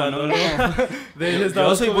comentando. No. De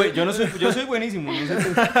hecho, yo soy buenísimo. No sé.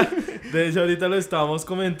 De hecho, ahorita lo estábamos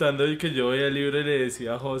comentando y que yo veía el libro y le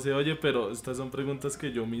decía a José, oye, pero estas son preguntas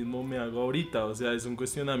que yo mismo me hago ahorita. O sea, es un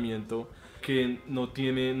cuestionamiento que no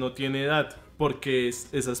tiene edad. Porque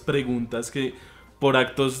esas preguntas que por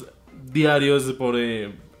actos diarios, por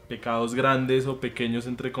pecados grandes o pequeños,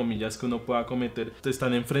 entre comillas, que uno pueda cometer, te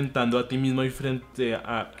están enfrentando a ti mismo y frente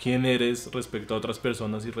a quién eres respecto a otras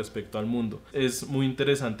personas y respecto al mundo. Es muy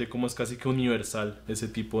interesante cómo es casi que universal ese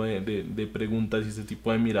tipo de preguntas y ese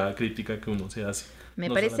tipo de mirada crítica que uno se hace. Me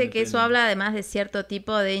No parece solamente que eso habla además de cierto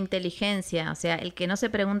tipo de inteligencia. O sea, el que no se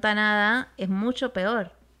pregunta nada es mucho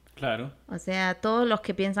peor. Claro. O sea, todos los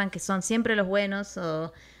que piensan que son siempre los buenos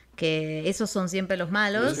o que esos son siempre los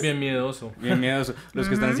malos. Es bien miedoso. Bien miedoso. Los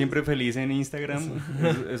que están siempre felices en Instagram,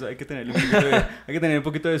 eso hay que tener un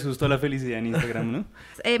poquito de susto a la felicidad en Instagram, ¿no?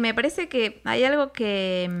 Me parece que hay algo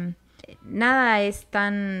que nada es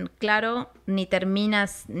tan claro, ni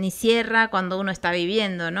terminas, ni cierra cuando uno está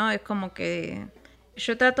viviendo, ¿no? Es como que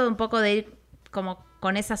yo trato un poco de ir como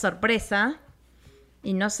con esa sorpresa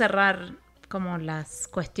y no cerrar como las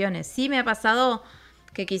cuestiones. Sí me ha pasado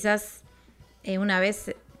que quizás una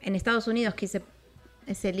vez en Estados Unidos quise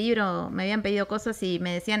ese libro, me habían pedido cosas y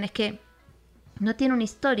me decían, es que no tiene una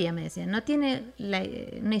historia, me decían, no tiene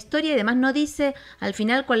una historia y además no dice al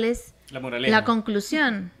final cuál es la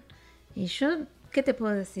conclusión. Y yo, ¿qué te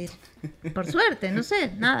puedo decir? Por suerte, no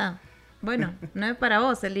sé, nada. Bueno, no es para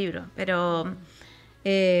vos el libro, pero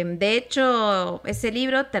de hecho ese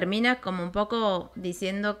libro termina como un poco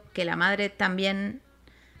diciendo que la madre también,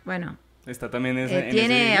 bueno, está también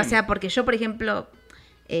tiene, o sea, porque yo, por ejemplo,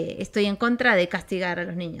 estoy en contra de castigar a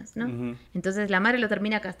los niños, ¿no? Uh-huh. Entonces la madre lo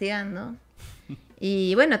termina castigando.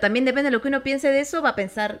 Y bueno, también depende de lo que uno piense de eso, va a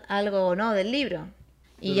pensar algo o no del libro.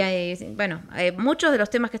 Y bueno, muchos de los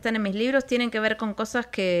temas que están en mis libros tienen que ver con cosas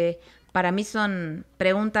que para mí son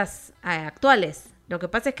preguntas actuales. Lo que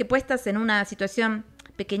pasa es que puestas en una situación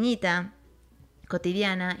pequeñita,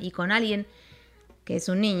 cotidiana, y con alguien que es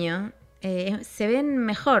un niño, se ven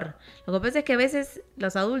mejor. Lo que pasa es que a veces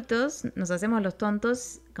los adultos nos hacemos los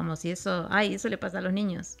tontos como si eso le pasa a los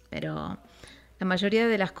niños. Pero la mayoría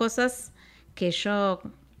de las cosas que yo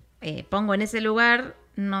pongo en ese lugar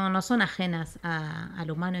no son ajenas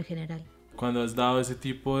al humano en general. Cuando has dado ese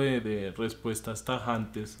tipo de respuestas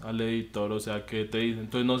tajantes al editor, o sea, que te dicen,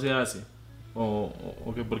 entonces no se hace, o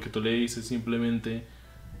que porque tú le dices simplemente,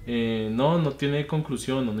 no tiene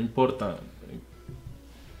conclusión, no importa.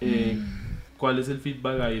 ¿Cuál es el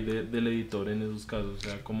feedback ahí del editor en esos casos? O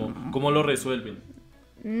sea, ¿cómo lo resuelven?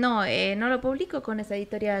 No lo publico con esa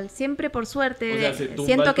editorial. Siempre, por suerte, o sea,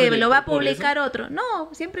 siento que lo va a publicar otro. No,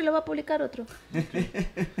 siempre lo va a publicar otro.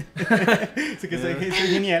 Sí, que es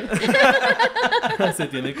genial. Se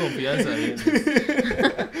tiene confianza.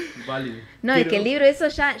 Válido. No, es que el libro eso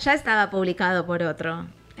ya estaba publicado por otro.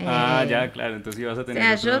 Ya, claro. Entonces ibas a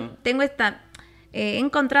tener yo tengo he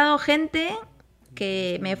encontrado gente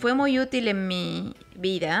que me fue muy útil en mi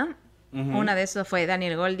vida. Uh-huh. Una de esos fue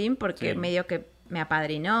Daniel Goldin, porque medio que me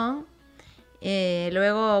apadrinó.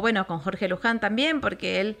 Luego, bueno, con Jorge Luján también,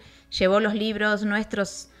 porque él llevó los libros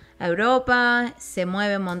nuestros a Europa, se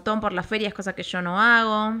mueve un montón por las ferias, cosa que yo no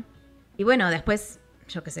hago. Y bueno, después,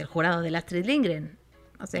 yo qué sé, el jurado de Astrid Lindgren.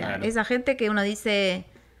 O sea, Claro. esa gente que uno dice,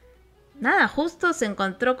 nada, justo se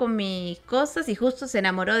encontró con mis cosas y justo se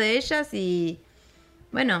enamoró de ellas y,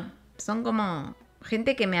 bueno, son como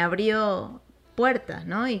gente que me abrió puertas,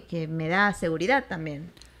 ¿no? Y que me da seguridad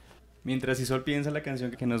también. Mientras Isol piensa la canción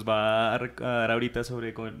que nos va a dar ahorita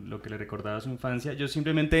sobre lo que le recordaba su infancia, yo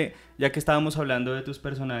simplemente, ya que estábamos hablando de tus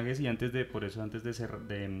personajes y antes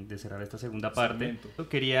de cerrar esta segunda parte, Segmento.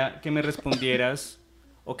 quería que me respondieras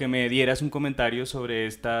o que me dieras un comentario sobre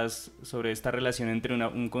esta relación entre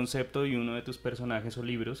un concepto y uno de tus personajes o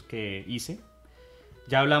libros que hice.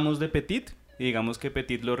 Ya hablamos de Petit, y digamos que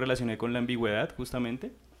Petit lo relacioné con la ambigüedad,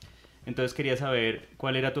 justamente. Entonces quería saber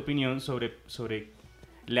cuál era tu opinión sobre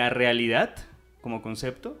la realidad como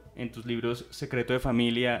concepto en tus libros Secreto de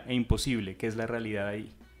Familia e Imposible. ¿Qué es la realidad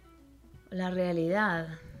ahí? La realidad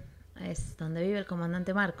es donde vive el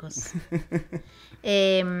comandante Marcos.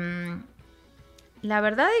 La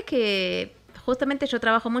verdad es que justamente yo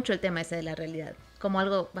trabajo mucho el tema ese de la realidad, como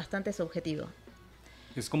algo bastante subjetivo.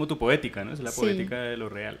 Es como tu poética, ¿no? Es la Sí. poética de lo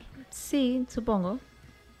real. Sí, supongo.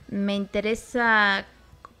 Me interesa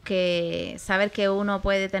saber que uno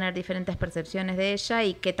puede tener diferentes percepciones de ella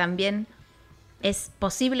y que también es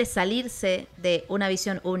posible salirse de una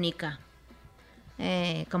visión única.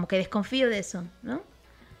 Como que desconfío de eso, ¿no?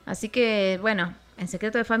 Así que, bueno, en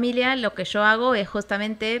Secreto de Familia lo que yo hago es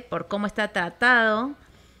justamente por cómo está tratado.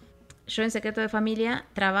 Yo en Secreto de Familia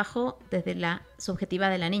trabajo desde la subjetiva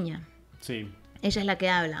de la niña. Sí. Ella es la que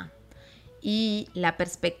habla. Y la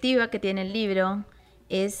perspectiva que tiene el libro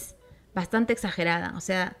es bastante exagerada. O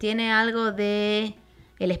sea, tiene algo de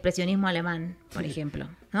el expresionismo alemán, por ejemplo,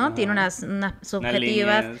 ¿no? Ajá. Tiene unas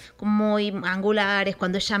subjetivas líneas. muy angulares,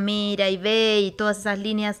 cuando ella mira y ve y todas esas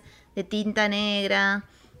líneas de tinta negra.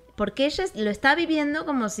 Porque ella lo está viviendo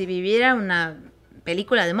como si viviera una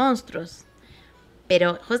película de monstruos.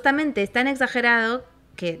 Pero justamente es tan exagerado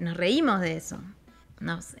que nos reímos de eso.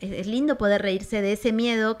 Es lindo poder reírse de ese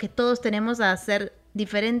miedo que todos tenemos a ser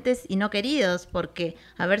diferentes y no queridos, porque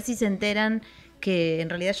a ver si se enteran que en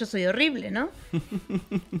realidad yo soy horrible, ¿no?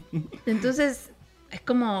 Entonces, es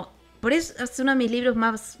como, por eso es uno de mis libros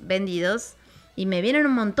más vendidos y me vienen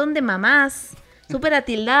un montón de mamás súper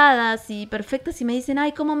atildadas y perfectas y me dicen,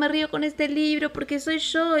 ay, cómo me río con este libro porque soy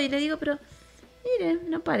yo, y le digo, pero mire,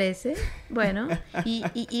 no parece. Bueno,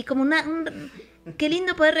 y como qué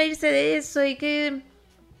lindo poder reírse de eso y que,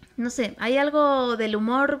 no sé, hay algo del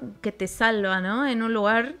humor que te salva, ¿no? En un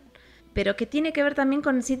lugar, pero que tiene que ver también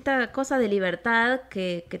con cierta cosa de libertad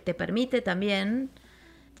que te permite también.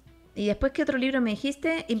 Y después, ¿qué otro libro me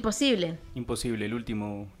dijiste? Imposible. Imposible, el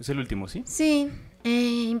último. Es el último, ¿sí? Sí,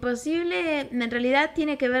 Imposible en realidad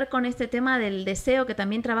tiene que ver con este tema del deseo que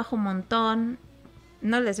también trabajo un montón.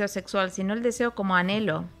 No el deseo sexual, sino el deseo como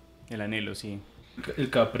anhelo. El anhelo, sí. El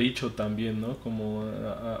capricho también, ¿no? Como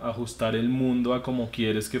ajustar el mundo a como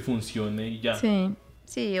quieres que funcione y ya. Sí,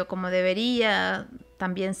 sí, o como debería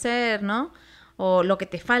también ser, ¿no? O lo que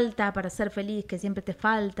te falta para ser feliz, que siempre te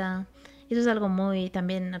falta. Eso es algo muy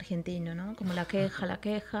también argentino, ¿no? Como la queja, la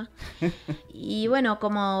queja. Y bueno,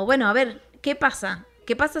 a ver, ¿qué pasa?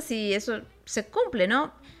 ¿Qué pasa si eso se cumple,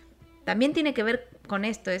 no? También tiene que ver con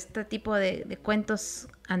este tipo de cuentos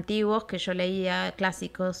antiguos que yo leía,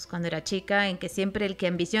 clásicos, cuando era chica, en que siempre el que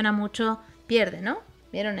ambiciona mucho pierde, ¿no?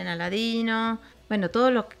 ¿Vieron en Aladino? Bueno,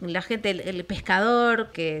 la gente, el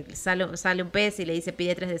pescador, que sale un pez y le dice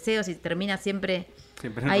pide 3 deseos y termina siempre...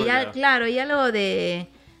 Siempre Hay enrollado. claro, hay algo de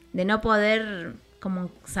no poder como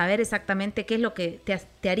saber exactamente qué es lo que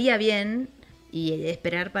te haría bien y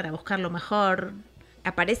esperar para buscar lo mejor.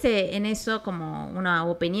 Aparece en eso como una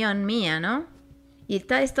opinión mía, ¿no? Y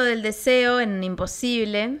está esto del deseo en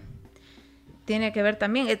Imposible. Tiene que ver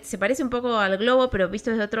también, se parece un poco al globo, pero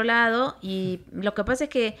visto desde otro lado. Y lo que pasa es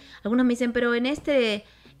que algunos me dicen, pero en este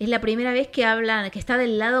es la primera vez que hablan, que está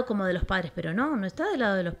del lado como de los padres. Pero no está del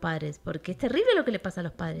lado de los padres, porque es terrible lo que le pasa a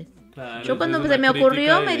los padres. Claro, Yo cuando es se una me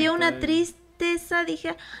ocurrió crítica me dio una directa. tristeza,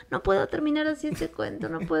 dije, no puedo terminar así este cuento,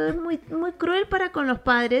 no puedo, es muy, muy cruel para con los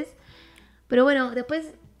padres. Pero bueno,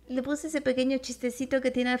 después le puse ese pequeño chistecito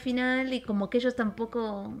que tiene al final y como que ellos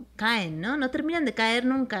tampoco caen, ¿no? No terminan de caer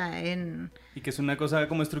nunca en... Y que es una cosa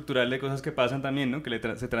como estructural de cosas que pasan también, ¿no? Que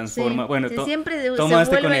se transforma. Sí, bueno, siempre toma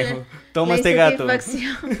se este vuelve conejo, la toma este gato.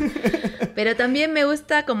 insatisfacción. Pero también me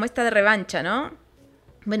gusta como esta de revancha, ¿no?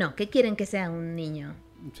 Bueno, ¿qué quieren que sea un niño?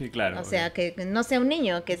 Sí, claro. O sea, que no sea un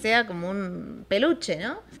niño, que sea como un peluche,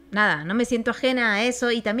 ¿no? Nada, no me siento ajena a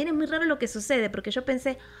eso. Y también es muy raro lo que sucede, porque yo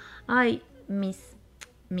pensé, ay, mis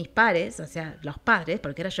padres, o sea, los padres,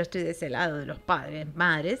 porque ahora yo estoy de ese lado de los padres,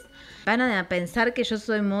 madres, van a pensar que yo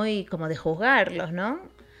soy muy como de juzgarlos, ¿no?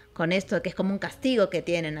 Con esto que es como un castigo que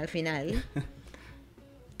tienen al final.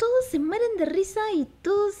 Todos se mueren de risa y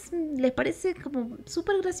todos les parece como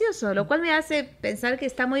súper gracioso, lo cual me hace pensar que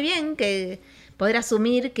está muy bien, que poder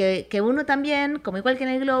asumir que uno también, como igual que en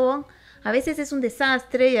el globo, a veces es un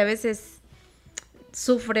desastre y a veces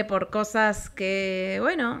sufre por cosas que,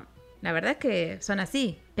 bueno, la verdad es que son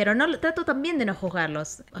así. Pero no trato también de no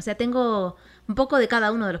juzgarlos. O sea, tengo un poco de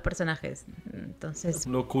cada uno de los personajes. Entonces,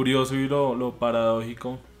 Lo curioso y lo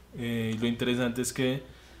paradójico y lo interesante es que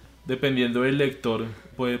dependiendo del lector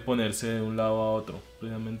puede ponerse de un lado a otro.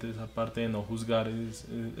 Precisamente esa parte de no juzgar es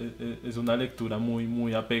una lectura muy,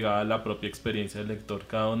 muy apegada a la propia experiencia del lector.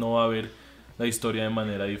 Cada uno va a ver la historia de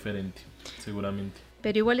manera diferente, seguramente.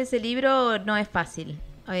 pero igual ese libro no es fácil.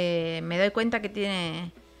 Me doy cuenta que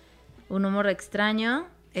tiene un humor extraño.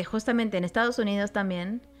 Justamente en Estados Unidos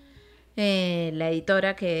también. La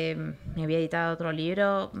editora que me había editado otro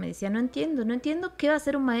libro me decía, no entiendo qué va a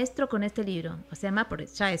hacer un maestro con este libro. O sea, más por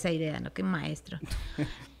ya esa idea, ¿no? Que un maestro.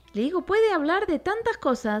 Le digo, puede hablar de tantas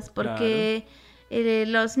cosas porque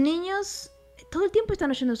los niños todo el tiempo están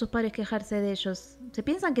oyendo a sus padres quejarse de ellos. ¿Se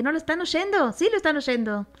piensan que no lo están oyendo? Sí lo están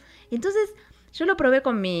oyendo. Entonces yo lo probé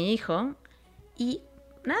con mi hijo y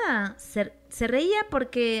nada, se reía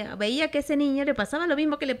porque veía que a ese niño le pasaba lo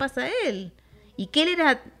mismo que le pasa a él. Y que él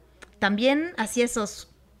era... También hacía esos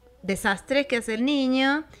desastres que hace el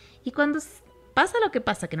niño. Y cuando pasa lo que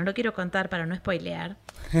pasa, que no lo quiero contar para no spoilear,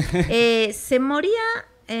 se moría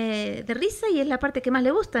de risa y es la parte que más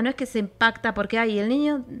le gusta. No es que se impacta porque ay, el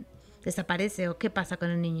niño desaparece o qué pasa con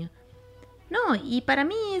el niño. No, y para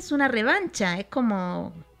mí es una revancha. Es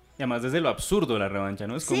como... Y además desde lo absurdo la revancha,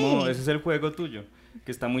 ¿no? Es Sí. como, ese es el juego tuyo,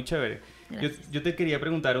 que está muy chévere. Gracias. Yo te quería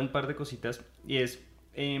preguntar un par de cositas y es,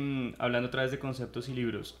 hablando otra vez de conceptos y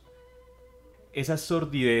libros, esa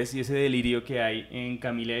sordidez y ese delirio que hay en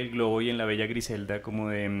Camila del Globo y en La Bella Griselda, como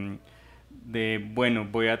bueno,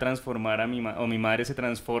 voy a transformar a o mi madre se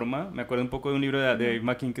transforma. Me acuerdo un poco de un libro de Dave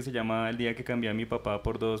McKean que se llama El día que cambié a mi papá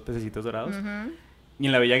por 2 pececitos dorados. Ujú, Y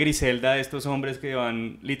en La Bella Griselda, estos hombres que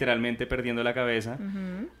van literalmente perdiendo la cabeza.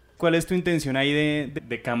 ujú. ¿Cuál es tu intención ahí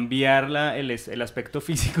de cambiar el aspecto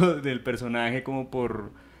físico del personaje como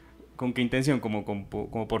por... ¿Con qué intención? ¿Como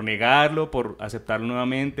por negarlo, por aceptarlo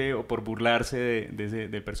nuevamente o por burlarse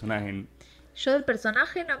del personaje? Yo del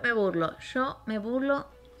personaje no me burlo. Yo me burlo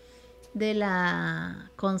de la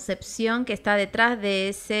concepción que está detrás de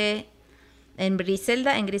ese... En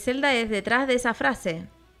Griselda es detrás de esa frase.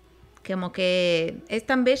 Como que es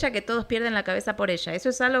tan bella que todos pierden la cabeza por ella. Eso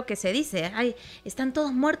es algo que se dice. Ay, están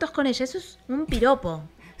todos muertos con ella. Eso es un piropo.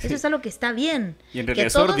 Eso es algo que está bien. Y en Que realidad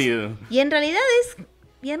es todos- sórdido. Y en realidad es...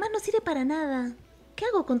 Y además no sirve para nada. ¿Qué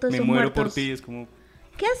hago con todos Me esos muero muertos? por ti, es como...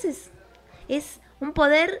 ¿Qué haces? Es un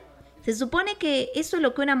poder... Se supone que eso es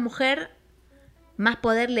lo que una mujer más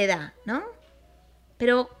poder le da, ¿no?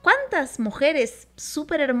 Pero ¿cuántas mujeres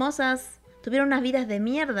súper hermosas tuvieron unas vidas de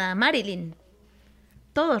mierda? Marilyn.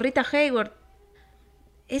 Todos, Rita Hayworth.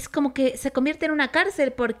 Es como que se convierte en una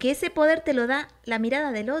cárcel porque ese poder te lo da la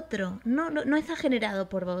mirada del otro. No está generado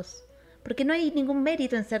por vos. Porque no hay ningún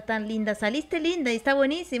mérito en ser tan linda. Saliste linda y está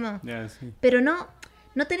buenísimo. Ya, sí. Pero no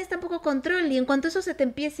tenés tampoco control y en cuanto eso se te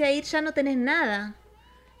empiece a ir ya no tenés nada.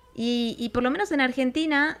 Y por lo menos en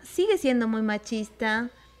Argentina sigue siendo muy machista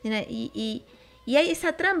y hay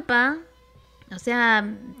esa trampa. O sea,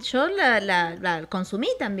 yo la consumí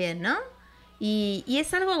también, ¿no? Y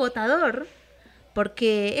es algo agotador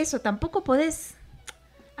porque eso, tampoco podés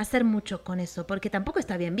hacer mucho con eso porque tampoco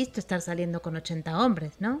está bien visto estar saliendo con 80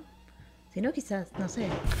 hombres, ¿no? Si no, quizás, no sé.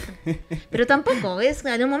 Pero tampoco,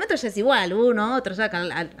 en un momento ya es igual, uno, otro, ya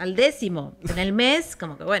al 10º, en el mes,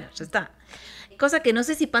 como que bueno, ya está. Cosa que no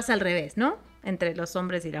sé si pasa al revés, ¿no? Entre los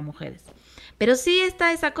hombres y las mujeres. Pero sí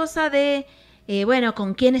está esa cosa de, bueno,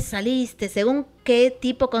 ¿con quiénes saliste? Según qué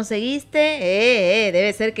tipo conseguiste,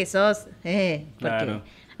 debe ser que sos, porque, Claro.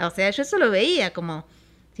 o sea, yo eso lo veía como...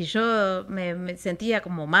 Si yo me sentía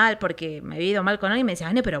como mal porque me había ido mal con alguien, me decía,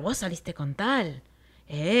 Vane, pero vos saliste con tal.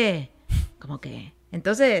 Como que...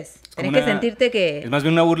 Entonces, Como tenés que sentirte que... Es más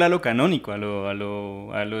bien una burla a lo canónico, a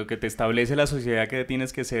lo que te establece la sociedad que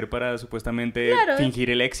tienes que ser para supuestamente Claro, fingir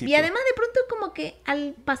el éxito. Y además de pronto como que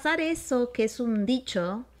al pasar eso, que es un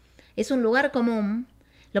dicho, es un lugar común,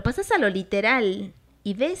 lo pasas a lo literal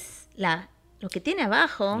y ves lo que tiene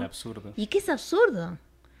abajo El absurdo. y que es absurdo.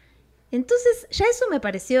 Entonces ya eso me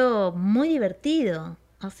pareció muy divertido.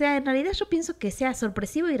 O sea, en realidad yo pienso que sea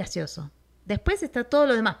sorpresivo y gracioso. Después está todo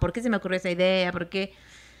lo demás. ¿Por qué se me ocurrió esa idea? ¿Por qué?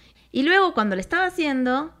 Y luego cuando lo estaba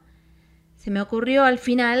haciendo, se me ocurrió al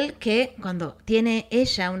final que cuando tiene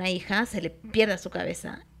ella una hija, se le pierda su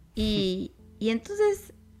cabeza. Y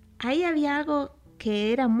entonces ahí había algo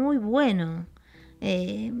que era muy bueno.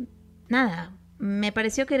 Nada, me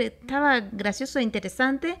pareció que estaba gracioso e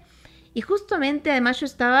interesante. Y justamente además yo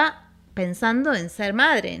estaba pensando en ser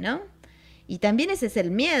madre, ¿no? Y también ese es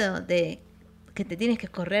el miedo de que te tienes que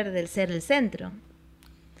correr del ser el centro.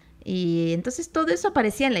 Y entonces todo eso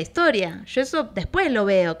aparecía en la historia. Yo eso después lo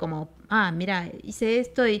veo como, mira, hice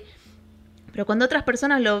esto y... Pero cuando otras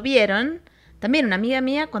personas lo vieron, también una amiga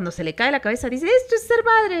mía cuando se le cae la cabeza dice, esto es ser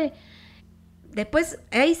madre. Después,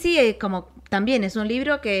 ahí sí, como también es un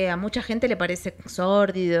libro que a mucha gente le parece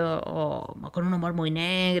sórdido o con un humor muy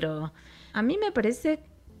negro. A mí me parece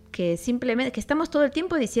que simplemente, que estamos todo el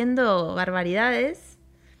tiempo diciendo barbaridades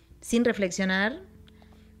sin reflexionar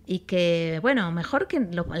y que, bueno, mejor que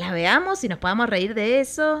las veamos y nos podamos reír de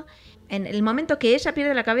eso. En el momento que ella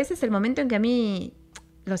pierde la cabeza es el momento en que a mí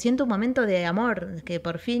lo siento un momento de amor, que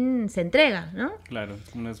por fin se entrega, ¿no? Claro,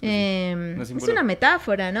 es una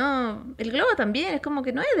metáfora, ¿no? El globo también, es como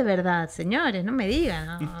que no es de verdad, señores, no me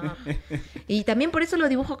digan. No. Y también por eso lo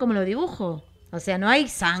dibujo como lo dibujo. O sea, no hay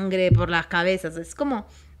sangre por las cabezas, es como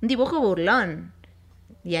un dibujo burlón.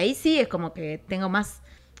 Y ahí sí es como que tengo más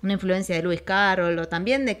una influencia de Lewis Carroll o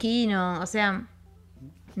también de Kino. O sea,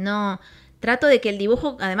 no... Trato de que el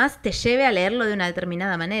dibujo además te lleve a leerlo de una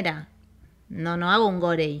determinada manera. No hago un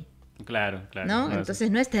gorey. Claro. ¿No? Entonces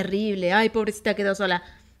no es terrible. Ay, pobrecita, quedó sola.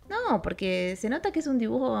 No, porque se nota que es un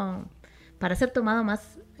dibujo para ser tomado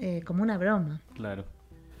más como una broma. Claro.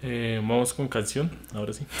 Vamos con canción,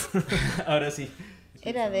 ahora sí. Ahora sí.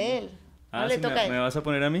 Era de él. No le ¿sí toca a él. ¿Me vas a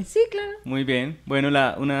poner a mí? Sí, claro. Muy bien. Bueno,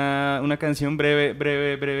 una canción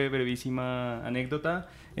brevísima anécdota.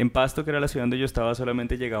 En Pasto, que era la ciudad donde yo estaba,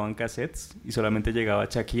 solamente llegaban cassettes y solamente llegaba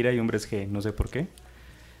Shakira y Hombres G, no sé por qué.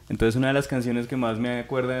 Entonces una de las canciones que más me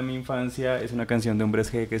acuerda de mi infancia es una canción de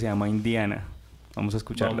Hombres G que se llama Indiana. Vamos a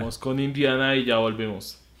escucharla. Vamos con Indiana y ya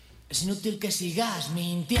volvemos. Es inútil que sigas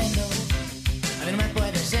mintiendo, a mí no me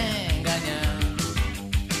puedes engañar.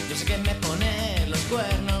 Yo sé que me pones los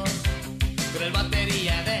cuernos con el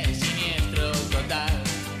batería de Siniestro Total.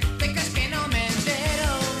 ¿Te crees que no me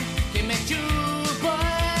entero? Que me chupo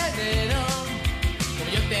el dedo, como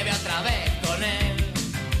yo te veo otra vez con él.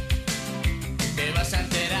 Te vas a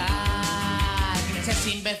enterar que eres ese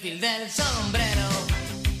imbécil del sombrero,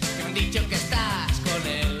 que me han dicho que estás con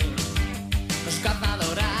él. Con su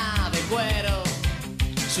cazadora de cuero,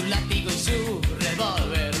 su látigo y su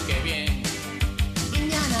revólver, qué bien.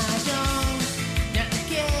 Indiana Jones ya no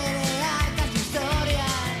quiere arcas de historia,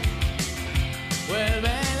 vuelve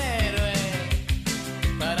el héroe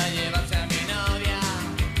para llevarse a mi novia.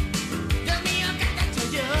 Dios mío, ¿qué te he hecho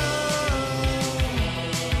yo?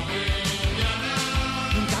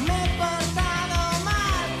 Nunca me he portado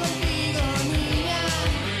mal contigo, niña.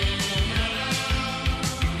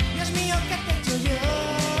 Dios mío, ¿qué te he hecho yo?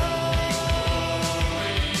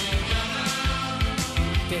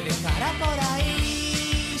 Te dejará por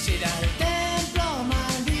ahí, será el templo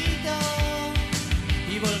maldito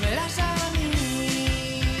y volverás a mí.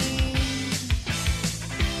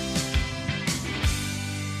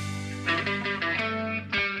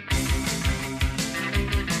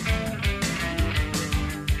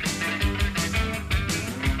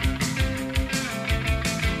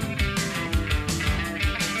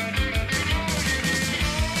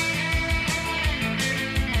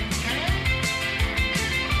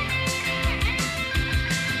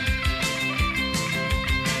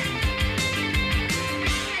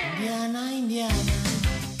 Indiana, Indiana,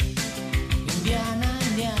 Indiana,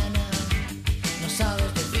 Indiana, no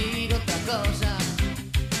sabes decir otra cosa,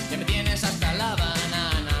 ya me tienes hasta la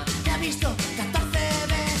banana. Ya he visto 14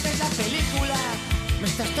 veces la película, me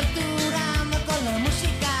estás torturando con la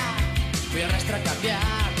música. Voy a arrastrar a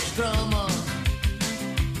cambiar tus cromos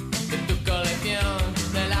de tu colección,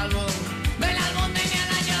 del álbum de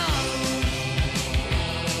Indiana Jones.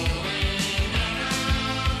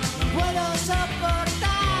 No puedo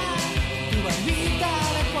soportar tu barbita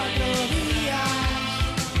de 4 días.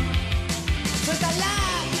 Suelta el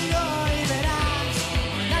látigo y verás.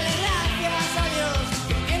 Dale gracias a Dios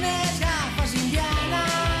que tienes gafas, Indiana.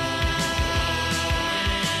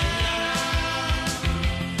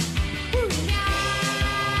 Indiana.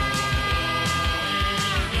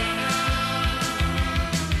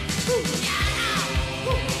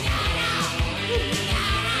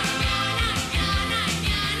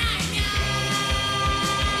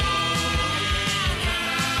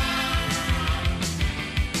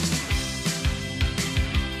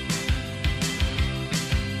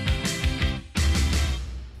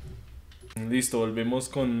 Listo, volvemos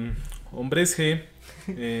con Hombres G.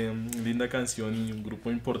 Linda canción y un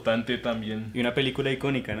grupo importante también. Y una película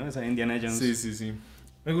icónica, ¿no? Esa de Indiana Jones. Sí, sí, sí.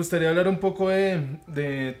 Me gustaría hablar un poco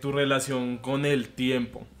de tu relación con el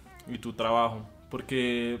tiempo y tu trabajo.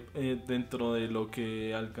 Porque dentro de lo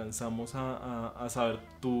que alcanzamos a saber,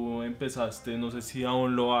 tú empezaste, no sé si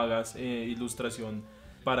aún lo hagas, ilustración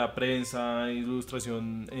para prensa,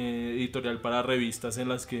 ilustración editorial para revistas en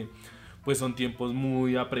las que pues son tiempos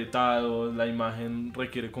muy apretados, la imagen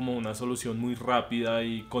requiere como una solución muy rápida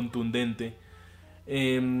y contundente.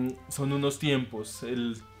 Son unos tiempos,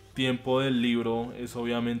 el tiempo del libro es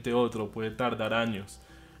obviamente otro, puede tardar años.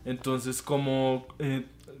 Entonces, ¿cómo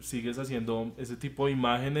sigues haciendo ese tipo de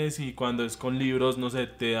imágenes? Y cuando es con libros, no sé,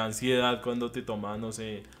 ¿te da ansiedad cuando te toma, no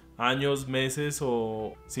sé, años, meses,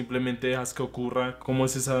 o simplemente dejas que ocurra? ¿Cómo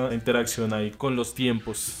es esa interacción ahí con los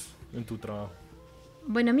tiempos en tu trabajo?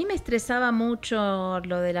 Bueno, a mí me estresaba mucho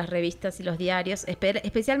lo de las revistas y los diarios,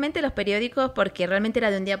 especialmente los periódicos, porque realmente era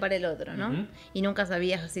de un día para el otro, ¿no? Ujú. Y nunca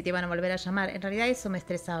sabías si te iban a volver a llamar. En realidad eso me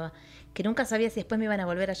estresaba, que nunca sabía si después me iban a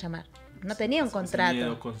volver a llamar. No tenía un Ese contrato.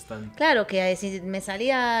 miedo constante. Claro, que si me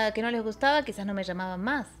salía que no les gustaba, quizás no me llamaban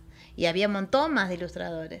más. Y había un montón más de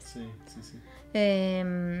ilustradores. Sí, sí, sí.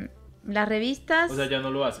 Las revistas... O sea, ya no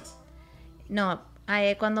lo haces. No,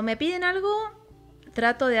 cuando me piden algo,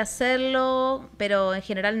 trato de hacerlo, pero en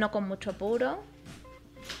general no con mucho apuro.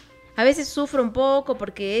 A veces sufro un poco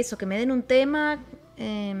porque eso, que me den un tema,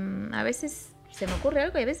 a veces se me ocurre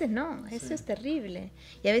algo y a veces no. Eso Sí. es terrible.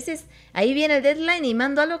 Y a veces ahí viene el deadline y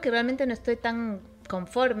mando algo que realmente no estoy tan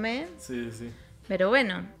conforme. Sí, sí. Pero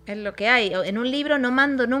bueno, es lo que hay. En un libro no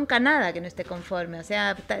mando nunca nada que no esté conforme. O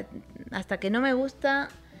sea, hasta que no me gusta,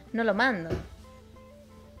 no lo mando.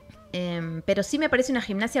 Pero sí me parece una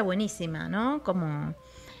gimnasia buenísima, ¿no? Como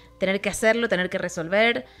tener que hacerlo, tener que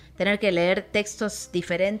resolver, tener que leer textos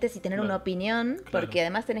diferentes y tener Claro, una opinión, claro. porque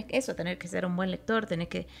además tenés que tener que ser un buen lector, tenés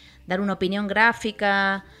que dar una opinión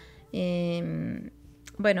gráfica.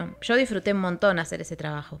 Bueno, yo disfruté un montón hacer ese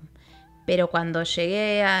trabajo, pero cuando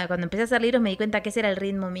empecé a hacer libros me di cuenta que ese era el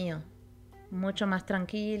ritmo mío, mucho más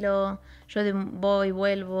tranquilo, yo voy,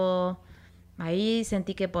 vuelvo. Ahí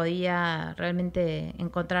sentí que podía realmente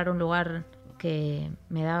encontrar un lugar que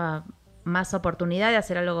me daba más oportunidad de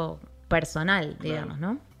hacer algo personal, digamos,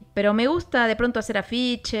 ¿no? Pero me gusta de pronto hacer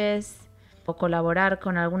afiches o colaborar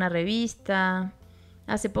con alguna revista.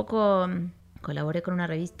 Hace poco colaboré con una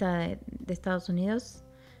revista de Estados Unidos,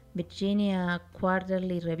 Virginia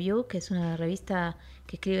Quarterly Review, que es una revista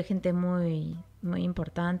que escribe gente muy, muy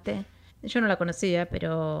importante. Yo no la conocía,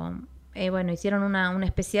 pero... bueno, hicieron un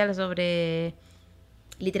especial sobre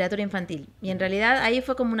literatura infantil. Y en realidad ahí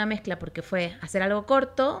fue como una mezcla, porque fue hacer algo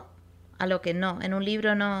corto, algo que no, en un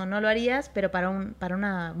libro no lo harías, pero para un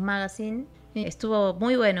magazine estuvo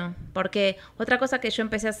muy bueno. Porque otra cosa que yo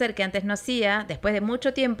empecé a hacer, que antes no hacía, después de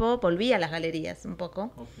mucho tiempo, volví a las galerías un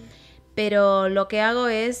poco. Okay. Pero lo que hago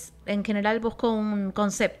es, en general, busco un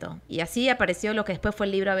concepto. Y así apareció lo que después fue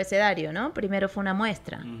el libro abecedario, ¿no? Primero fue una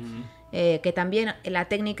muestra. Ujú. Que también la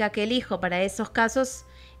técnica que elijo para esos casos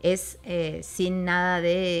es sin nada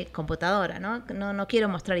de computadora, ¿no? No quiero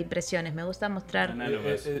mostrar impresiones, me gusta mostrar...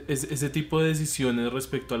 Análogas. Ese tipo de decisiones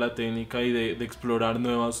respecto a la técnica y de explorar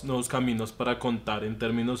nuevos caminos para contar en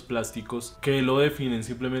términos plásticos, ¿qué lo definen?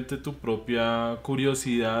 ¿Simplemente tu propia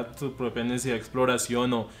curiosidad, tu propia necesidad de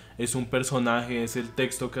exploración, o es un personaje, es el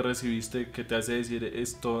texto que recibiste que te hace decir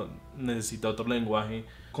esto necesita otro lenguaje?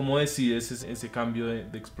 ¿Cómo decides ese cambio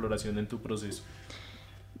de exploración en tu proceso?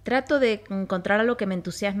 Trato de encontrar algo que me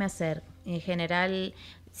entusiasme hacer. En general,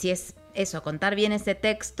 si es eso, contar bien ese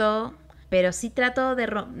texto, pero sí trato de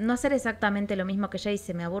no hacer exactamente lo mismo que ya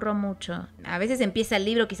hice, me aburro mucho. A veces empieza el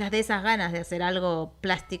libro quizás de esas ganas de hacer algo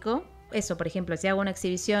plástico. Eso, por ejemplo, si hago una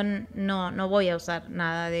exhibición, no voy a usar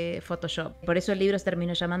nada de Photoshop. Por eso el libro se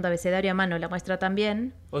terminó llamando Abecedario a mano, la muestra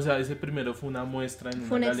también. O sea, ese primero fue una muestra en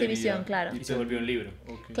Fue una galería, exhibición, claro. Y se volvió un libro.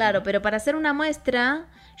 Ok. Claro, pero para hacer una muestra,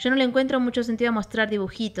 yo no le encuentro mucho sentido a mostrar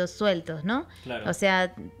dibujitos sueltos, ¿no? Claro. O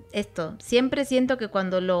sea, esto, siempre siento que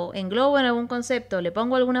cuando lo englobo en algún concepto, le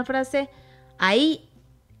pongo alguna frase, ahí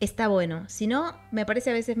está bueno. Si no, me parece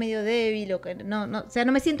a veces medio débil, o que o sea,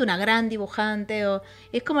 no me siento una gran dibujante, o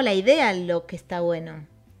es como la idea lo que está bueno.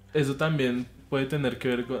 Eso también puede tener que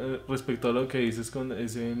ver respecto a lo que dices con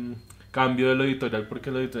ese cambio de lo editorial, porque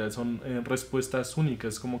lo editorial son respuestas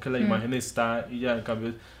únicas, como que la imagen está y ya. En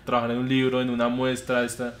cambio, trabajar en un libro, en una muestra,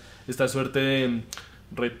 esta suerte de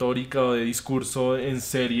retórica o de discurso en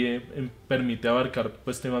serie permite abarcar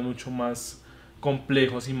pues temas mucho más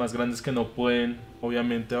complejos y más grandes que no pueden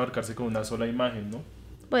obviamente abarcarse con una sola imagen, ¿no?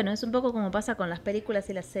 Bueno, es un poco como pasa con las películas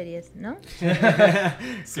y las series, ¿no?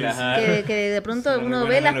 Claro. Que de pronto Es una muy uno buena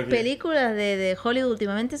ve las analogía. películas de Hollywood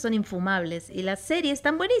últimamente son infumables y las series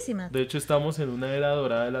están buenísimas. De hecho, estamos en una era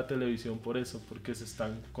dorada de la televisión por eso, porque se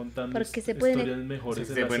están contando Porque se pueden- historias mejores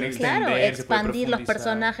se en las pueden series. extender. Claro, se puede expandir los profundizar.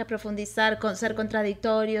 personajes, profundizar, ser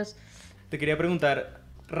contradictorios. Te quería preguntar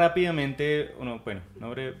rápidamente, o no, bueno,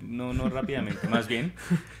 no rápidamente, más bien.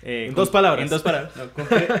 En dos palabras. En dos palabras. No,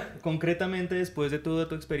 concretamente, después de toda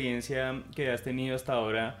tu experiencia que has tenido hasta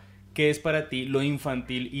ahora, ¿qué es para ti lo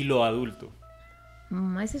infantil y lo adulto?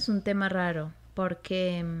 Ese es un tema raro,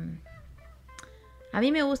 porque a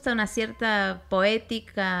mí me gusta una cierta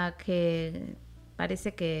poética que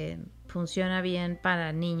parece que funciona bien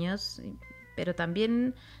para niños, pero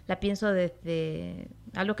también la pienso desde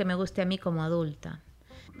algo que me guste a mí como adulta.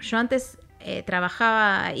 Yo antes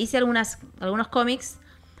hice algunos cómics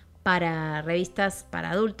para revistas para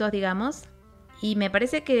adultos, digamos, y me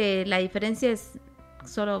parece que la diferencia es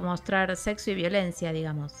solo mostrar sexo y violencia,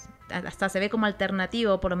 digamos. Hasta se ve como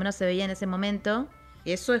alternativo, por lo menos se veía en ese momento,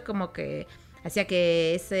 y eso es como que hacía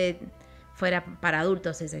que ese fuera para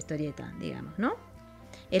adultos esa historieta, digamos, ¿no?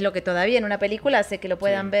 Es lo que todavía en una película hace que lo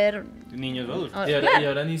puedan Sí. ver. Niños o adultos. Y ahora, Claro. y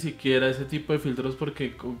ahora ni siquiera ese tipo de filtros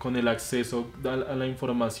porque con el acceso a la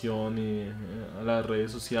información y a las redes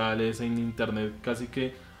sociales, en internet, casi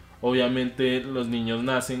que obviamente los niños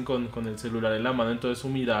nacen con el celular en la mano, entonces su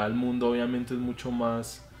mirada al mundo obviamente es mucho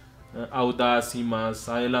más audaz y más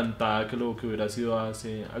adelantada que lo que hubiera sido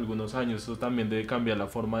hace algunos años. Eso también debe cambiar la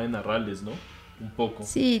forma de narrarles, ¿no? Un poco.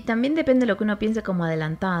 Sí, también depende de lo que uno piense como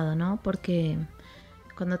adelantado, ¿no? Porque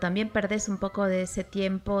cuando también perdés un poco de ese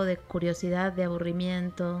tiempo de curiosidad, de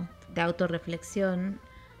aburrimiento, de autorreflexión,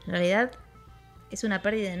 en realidad es una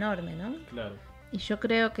pérdida enorme, ¿no? Claro. Y yo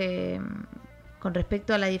creo que con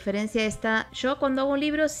respecto a la diferencia esta, yo cuando hago un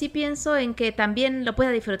libro sí pienso en que también lo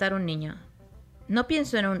pueda disfrutar un niño. No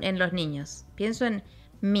pienso en los niños, pienso en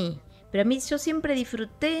mí. Pero a mí yo siempre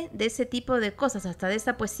disfruté de ese tipo de cosas, hasta de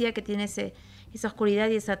esa poesía que tiene esa oscuridad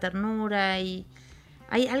y esa ternura. Y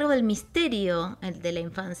hay algo del misterio de la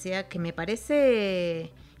infancia que me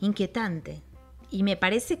parece inquietante. Y me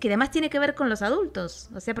parece que además tiene que ver con los adultos.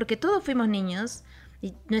 O sea, porque todos fuimos niños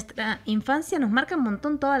y nuestra infancia nos marca un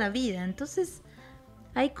montón toda la vida. Entonces,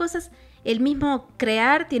 hay cosas... El mismo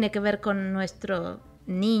crear tiene que ver con nuestro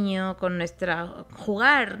niño, con nuestra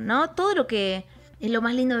jugar, ¿no? Todo lo que es lo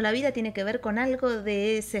más lindo de la vida tiene que ver con algo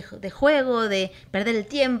de juego, de perder el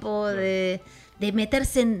tiempo, de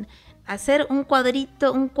meterse en hacer un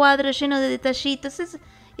cuadro lleno de detallitos.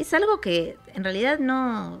 Es algo que en realidad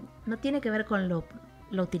no tiene que ver con lo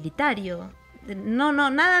utilitario. No,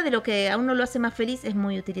 nada de lo que a uno lo hace más feliz es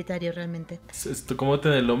muy utilitario realmente. Es como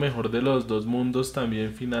tener lo mejor de los dos mundos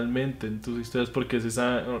también finalmente en tus historias, porque es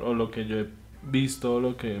esa, o lo que yo he visto,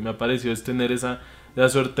 lo que me ha parecido es tener esa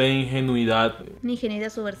suerte de ingenuidad, Una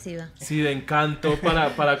ingenuidad subversiva. sí, de encanto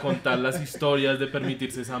para contar las historias, de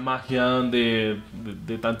permitirse esa magia donde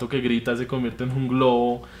de tanto que grita se convierte en un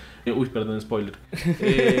globo. Uy, perdón, spoiler.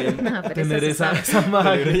 No, pero Tener eso se esa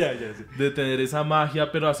magia, Ya, sí. de tener esa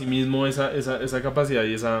magia, pero asimismo esa capacidad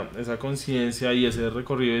y esa conciencia y ese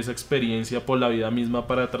recorrido y esa experiencia por la vida misma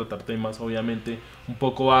para tratar temas obviamente un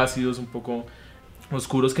poco ácidos, un poco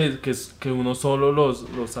oscuros que uno solo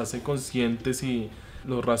los hace conscientes y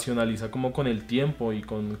los racionaliza como con el tiempo y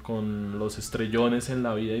con los estrellones en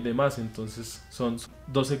la vida y demás. Entonces son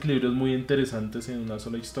dos equilibrios muy interesantes en una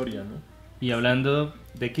sola historia, ¿no? Y hablando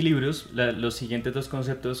de equilibrios, los siguientes dos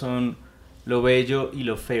conceptos son lo bello y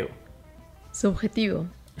lo feo. Subjetivo.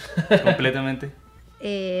 Completamente.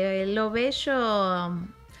 Lo bello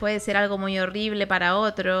puede ser algo muy horrible para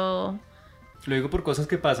otro. Lo digo por cosas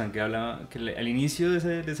que pasan, al inicio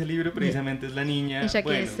de ese libro precisamente es la niña. Ella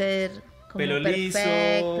quiere bueno, ser como pelo liso,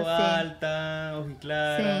 perfecta, sí. alta,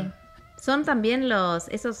 ojiclara. Sí. Son también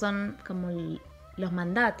esos son como los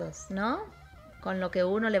mandatos, ¿no? Con lo que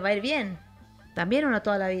uno le va a ir bien. También uno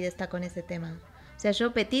toda la vida está con ese tema. O sea,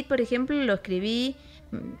 yo Petit, por ejemplo, lo escribí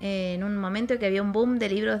en un momento que había un boom de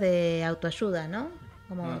libros de autoayuda, ¿no?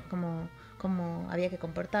 Cómo había que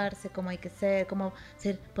comportarse, cómo hay que ser, cómo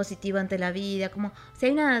ser positivo ante la vida, o sea,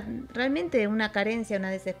 hay realmente una carencia, una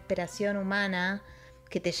desesperación humana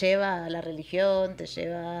que te lleva a la religión, te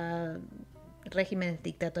lleva a regímenes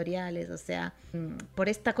dictatoriales, o sea, por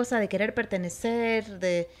esta cosa de querer pertenecer,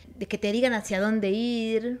 de que te digan hacia dónde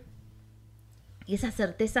ir, y esas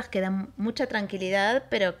certezas que dan mucha tranquilidad,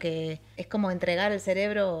 pero que es como entregar el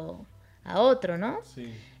cerebro a otro, ¿no?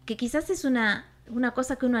 Sí. Que quizás es una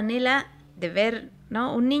cosa que uno anhela de ver,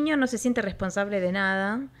 ¿no? Un niño no se siente responsable de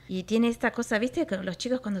nada y tiene esta cosa, ¿viste? Que los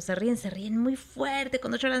chicos cuando se ríen muy fuerte,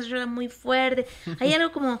 cuando lloran muy fuerte. Hay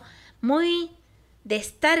algo como muy de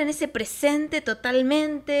estar en ese presente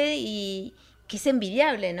totalmente y que es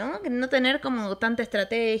envidiable, ¿no? Que no tener como tanta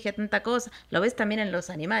estrategia, tanta cosa. Lo ves también en los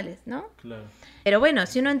animales, ¿no? Claro. Pero bueno,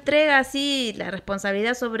 si uno entrega así la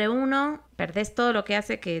responsabilidad sobre uno, perdés todo lo que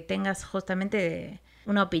hace que tengas justamente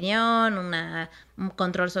una opinión, un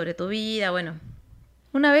control sobre tu vida, bueno.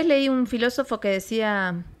 Una vez leí un filósofo que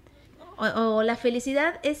decía, o la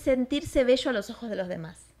felicidad es sentirse bello a los ojos de los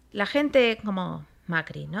demás. La gente como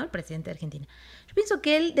Macri, ¿no? El presidente de Argentina. Yo pienso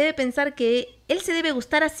que él debe pensar que él se debe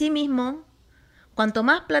gustar a sí mismo. Cuanto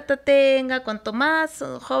más plata tenga, cuanto más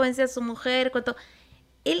joven sea su mujer,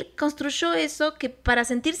 él construyó eso que para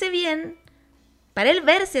sentirse bien, para él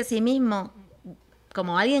verse a sí mismo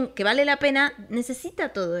como alguien que vale la pena,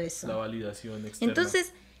 necesita todo eso. La validación externa.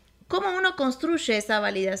 Entonces, ¿cómo uno construye esa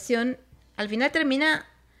validación? Al final termina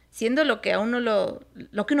siendo lo que a uno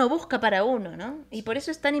lo que uno busca para uno, ¿no? Y por eso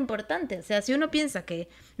es tan importante. O sea, si uno piensa que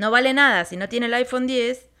no vale nada si no tiene el iPhone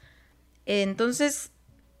 10, entonces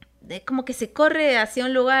es como que se corre hacia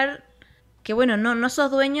un lugar que, bueno, no sos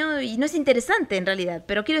dueño y no es interesante en realidad.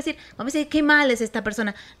 Pero quiero decir, cuando me dice, qué mal es esta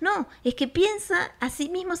persona. No, es que piensa a sí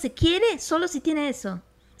mismo, se quiere solo si tiene eso.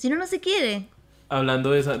 Si no, no se quiere.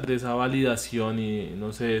 Hablando de esa validación y,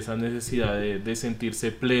 no sé, esa necesidad de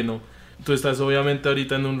sentirse pleno, tú estás obviamente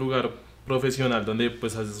ahorita en un lugar profesional donde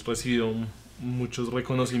pues has recibido muchos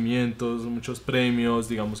reconocimientos, muchos premios,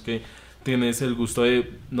 digamos que tienes el gusto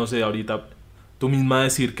de, no sé, ahorita tú misma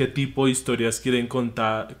decir qué tipo de historias quieres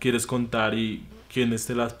contar y quiénes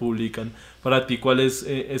te las publican. Para ti, ¿cuál es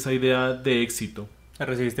esa idea de éxito?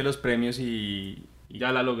 Recibiste los premios y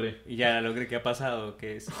Ya la logré. y ya logré. ¿Qué ha pasado?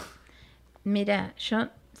 ¿Qué es? Mira, yo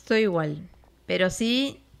estoy igual, pero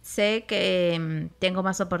sí sé que tengo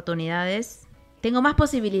más oportunidades, tengo más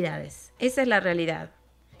posibilidades. Esa es la realidad.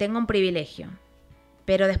 Tengo un privilegio.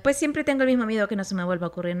 Pero después siempre tengo el mismo miedo que no se me vuelva a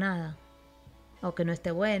ocurrir nada. O que no esté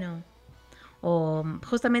bueno. O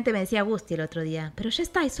justamente me decía Gusti el otro día, pero ya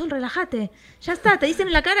está, Isol, relájate. Ya está, te dicen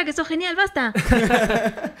en la cara que sos genial, basta.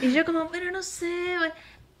 Y yo como, bueno, no sé.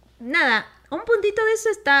 Nada, un puntito de eso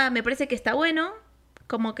me parece que está bueno.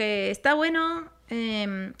 Como que está bueno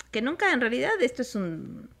que nunca en realidad esto es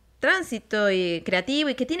un tránsito creativo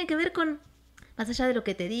y que tiene que ver con, más allá de lo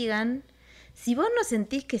que te digan, si vos no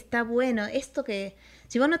sentís que está bueno,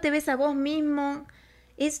 si vos no te ves a vos mismo,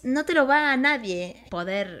 no te lo va a nadie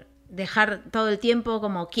poder dejar todo el tiempo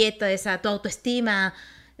como quieto, tu autoestima,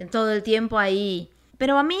 todo el tiempo ahí.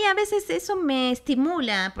 Pero a mí a veces eso me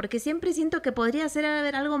estimula, porque siempre siento que podría hacer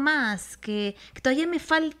algo más, que todavía me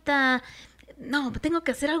falta. No, tengo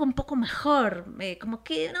que hacer algo un poco mejor. Como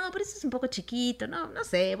que, no, pero eso es un poco chiquito, no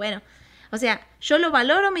sé, bueno. O sea, yo lo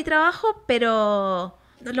valoro mi trabajo, pero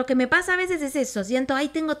lo que me pasa a veces es eso. Siento,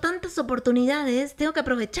 tengo tantas oportunidades, tengo que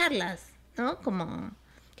aprovecharlas, ¿no? Como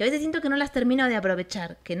que a veces siento que no las termino de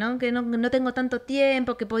aprovechar, que no tengo tanto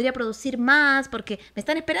tiempo, que podría producir más, porque me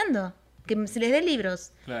están esperando que se les dé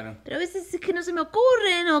libros. Claro. Pero a veces es que no se me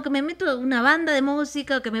ocurren, o que me meto una banda de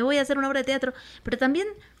música, o que me voy a hacer una obra de teatro, pero también,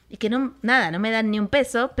 y que no me dan ni un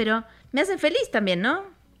peso, pero me hacen feliz también, ¿no?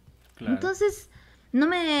 Claro. Entonces,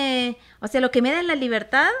 o sea, lo que me da es la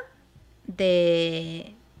libertad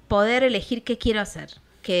de poder elegir qué quiero hacer,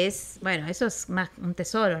 que es, bueno, eso es más un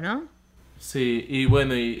tesoro, ¿no? Sí, y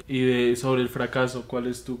bueno, sobre el fracaso, ¿cuál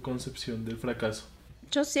es tu concepción del fracaso?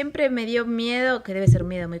 Yo siempre me dio miedo, que debe ser un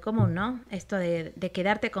miedo muy común, ¿no? Esto de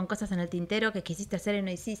quedarte con cosas en el tintero que quisiste hacer y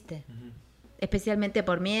no hiciste. Uh-huh. Especialmente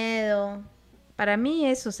por miedo. Para mí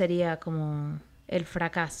eso sería como el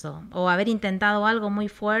fracaso. O haber intentado algo muy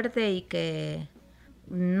fuerte y que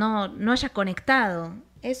no haya conectado.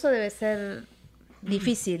 Eso debe ser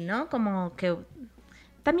difícil, ¿no? Como que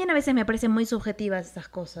también a veces me parecen muy subjetivas esas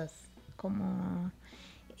cosas. Como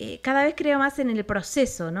cada vez creo más en el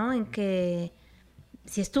proceso, ¿no? En que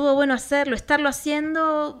si estuvo bueno estarlo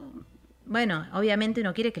haciendo, bueno, obviamente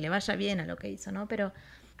uno quiere que le vaya bien a lo que hizo, ¿no? Pero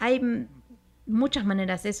hay muchas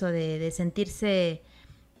maneras eso de sentirse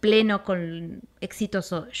pleno,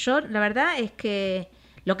 exitoso. Yo, la verdad es que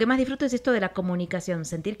lo que más disfruto es esto de la comunicación,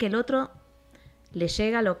 sentir que el otro le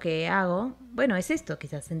llega lo que hago. Bueno, es esto,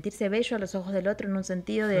 quizás, sentirse bello a los ojos del otro en un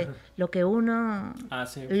sentido de lo que uno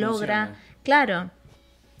logra. Funciona. Claro.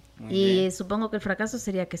 Muy y bien. Supongo que el fracaso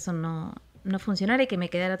sería que eso no funcionara y que me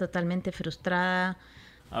quedara totalmente frustrada.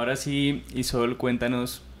 Ahora sí, Isol,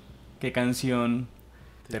 cuéntanos qué canción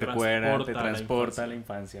te recuerda, te transporta a la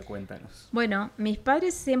infancia. Cuéntanos. Bueno, mis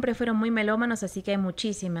padres siempre fueron muy melómanos, así que hay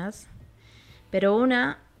muchísimas. Pero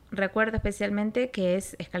una recuerdo especialmente que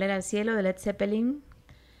es Escalera al Cielo de Led Zeppelin,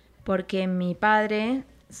 porque mi padre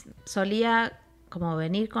solía como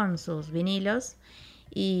venir con sus vinilos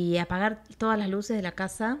y apagar todas las luces de la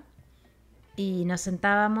casa y nos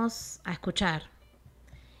sentábamos a escuchar.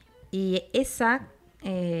 Y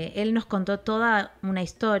él nos contó toda una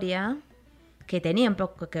historia que tenía un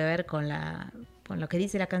poco que ver con lo que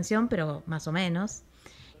dice la canción, pero más o menos.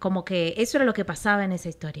 Como que eso era lo que pasaba en esa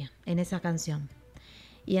historia, en esa canción.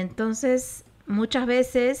 Y entonces, muchas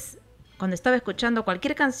veces, cuando estaba escuchando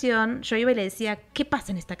cualquier canción, yo iba y le decía, ¿qué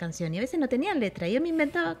pasa en esta canción? Y a veces no tenían letra, y yo me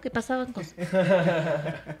inventaba que pasaban cosas.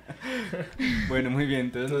 Bueno, muy bien,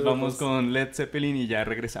 entonces nos vamos con Led Zeppelin y ya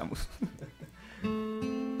regresamos.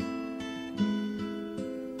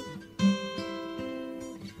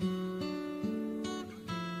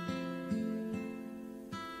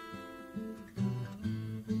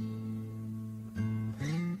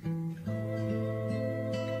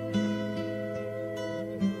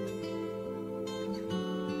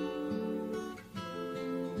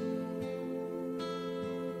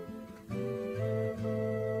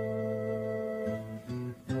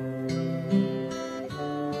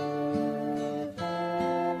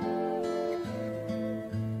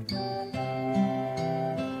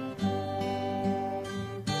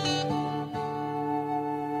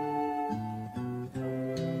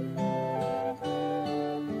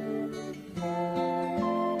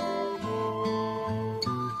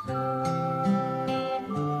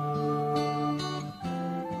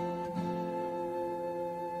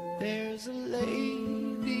 There's a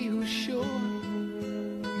lady who's sure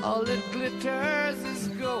all that glitters is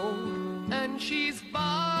gold, and she's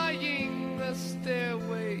buying the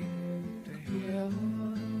stairway to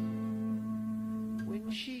heaven.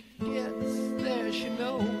 When she gets there, she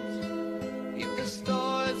knows if the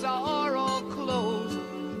stores are all closed,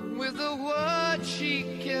 with a word she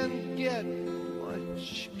can get what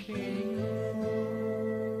she came for.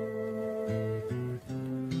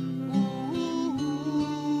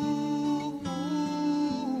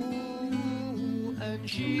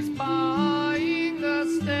 She's buying a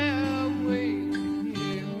stairway to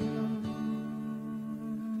heaven.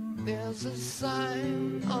 There's a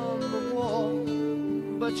sign on the wall,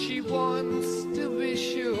 but she wants to be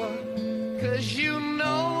sure, 'cause you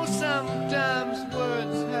know sometimes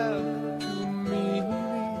words have two meanings.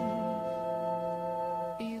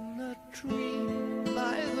 In a tree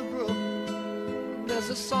by the brook, there's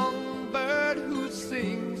a songbird who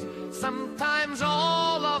sings. Sometimes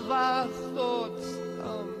all of our thoughts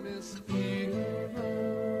are misgiven.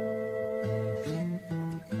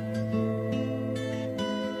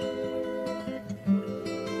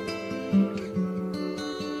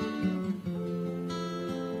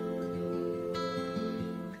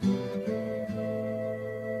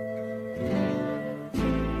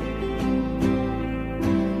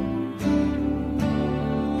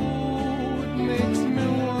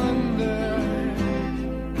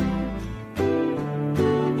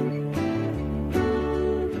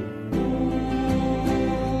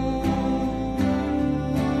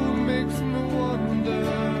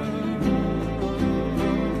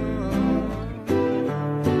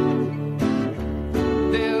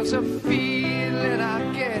 There's a feeling I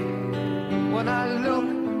get when I look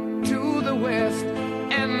to the west,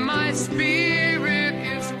 and my spirit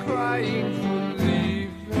is crying for leaving.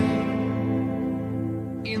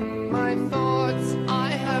 In my thoughts I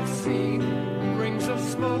have seen rings of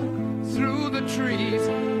smoke through the trees,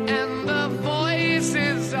 and the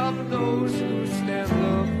voices of those who stand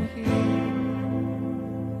up here.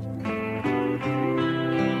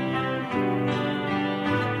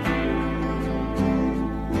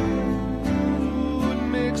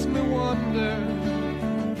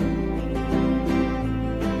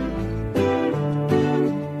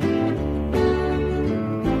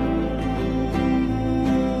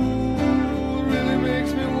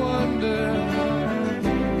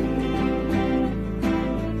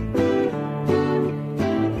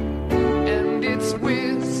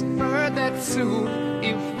 Soon,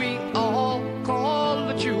 if we all call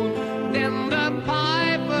the tune, then the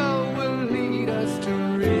piper will lead us to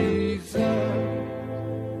reason,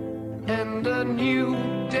 and a new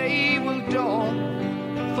day will dawn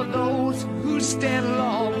for those who stand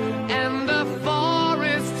long, and the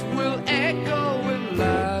forests will echo with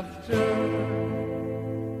laughter.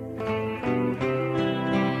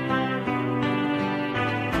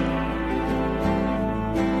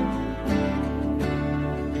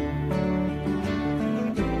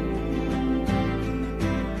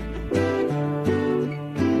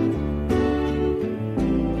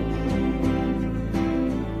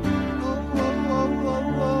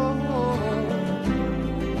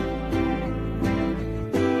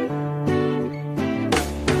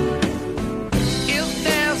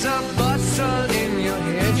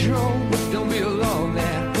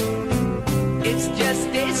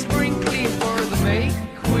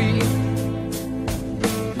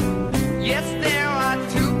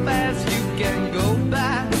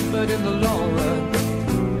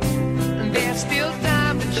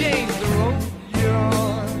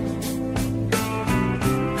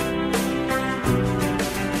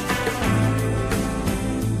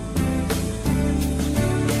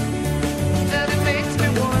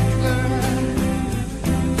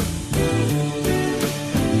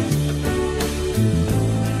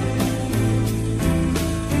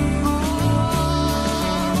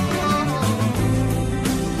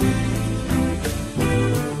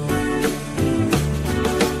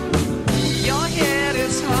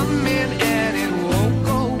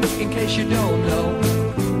 case you don't know,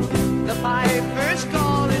 the piper's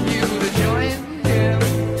calling you to join him.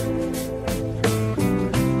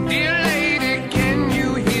 Dear lady, can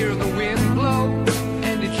you hear the wind blow?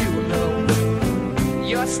 And did you know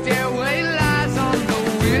your stairway lies on the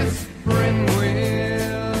whispering wind?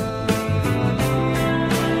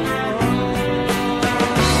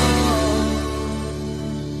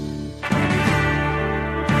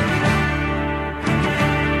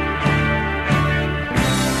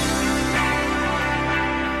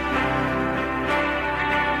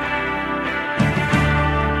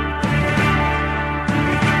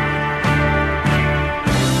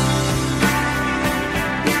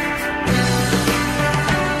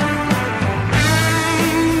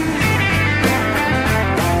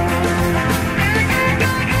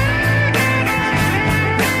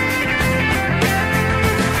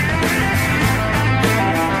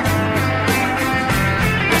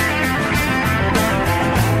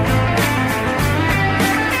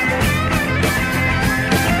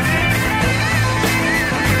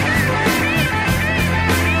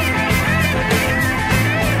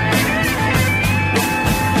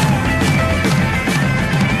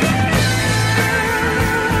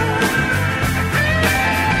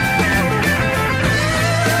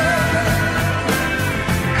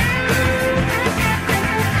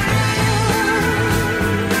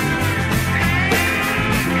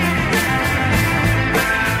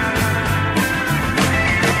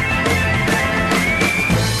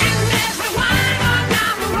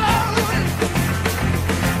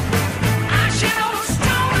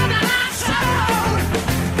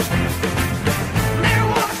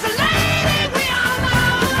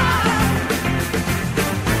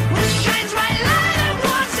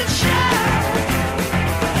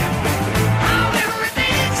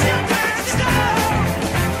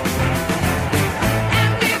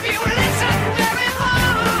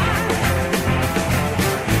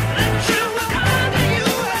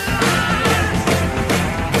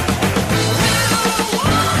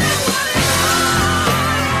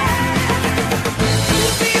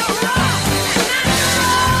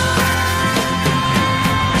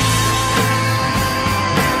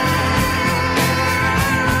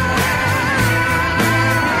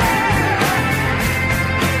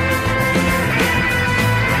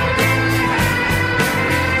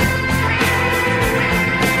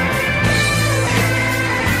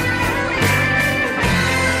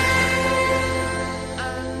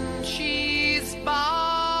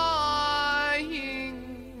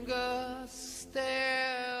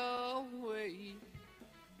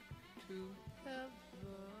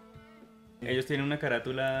 Ellos tienen una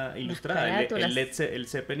carátula ilustrada. carátulas. El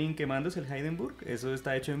Zeppelin quemándose, el Hindenburg, eso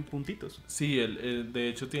está hecho en puntitos. Sí, de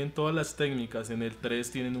hecho tienen todas las técnicas. En el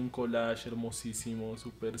 3 tienen un collage hermosísimo,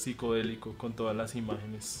 súper psicodélico, con todas las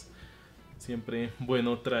imágenes. Siempre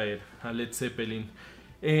bueno traer a Led Zeppelin.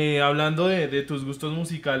 Hablando de tus gustos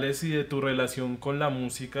musicales y de tu relación con la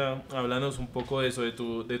música, háblanos un poco de eso, de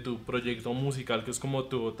tu proyecto musical, que es como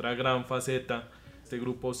tu otra gran faceta, este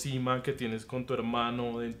grupo Cima que tienes con tu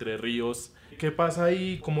hermano de Entre Ríos. ¿Qué pasa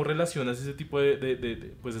ahí? ¿Cómo relacionas ese tipo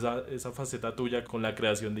pues esa faceta tuya con la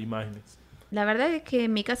creación de imágenes? La verdad es que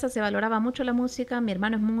en mi casa se valoraba mucho la música, mi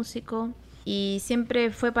hermano es músico y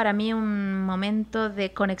siempre fue para mí un momento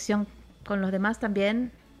de conexión con los demás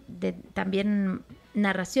también, de también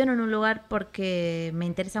narración en un lugar porque me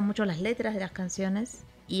interesan mucho las letras de las canciones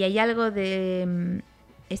y hay algo de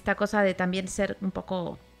esta cosa de también ser un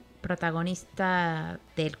poco protagonista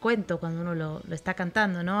del cuento cuando uno lo está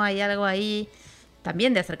cantando, ¿no? Hay algo ahí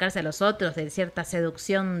también de acercarse a los otros, de cierta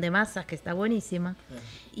seducción de masas que está buenísima.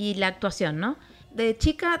 Y la actuación, ¿no? De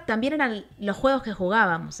chica también eran los juegos que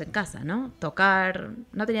jugábamos en casa, ¿no? Tocar,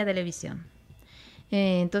 no tenía televisión.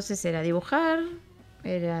 Entonces era dibujar,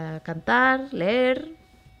 era cantar, leer,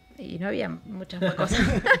 y no había muchas más cosas.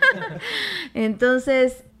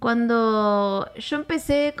 Entonces, cuando yo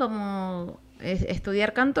empecé como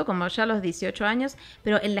estudiar canto, como ya a los 18 años,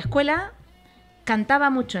 pero en la escuela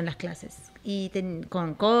cantaba mucho en las clases. Y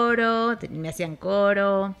con coro, me hacían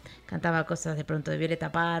coro, cantaba cosas de pronto de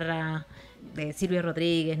Violeta Parra, de Silvio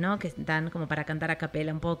Rodríguez, ¿no? Que dan como para cantar a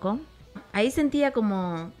capela un poco. Ahí sentía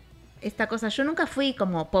como esta cosa, yo nunca fui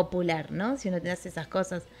como popular, ¿no? Si uno te hace esas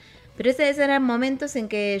cosas. Pero esos eran momentos en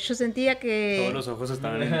que yo sentía que... Todos los ojos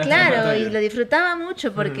estaban en Claro, y lo disfrutaba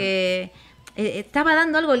mucho porque estaba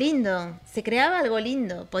dando algo lindo, se creaba algo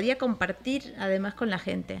lindo, podía compartir además con la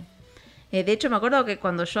gente. De hecho, me acuerdo que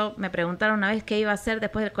cuando me preguntaron una vez qué iba a hacer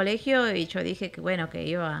después del colegio, y yo dije que bueno,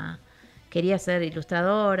 quería ser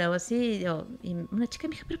ilustradora o así, y una chica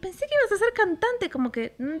me dijo, pero pensé que ibas a ser cantante, como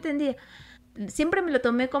que no entendía. siempre me lo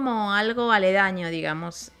tomé como algo aledaño,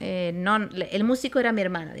 digamos. No, el músico era mi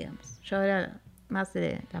hermano, digamos. Yo era más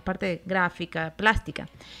de la parte gráfica, plástica.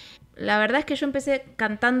 La verdad es que yo empecé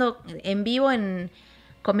cantando en vivo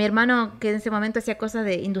con mi hermano, que en ese momento hacía cosas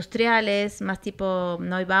de industriales, más tipo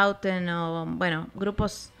Neubauten o, bueno,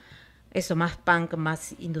 grupos, eso, más punk,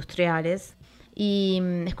 más industriales. Y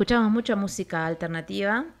escuchábamos mucha música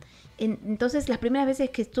alternativa. Entonces, las primeras veces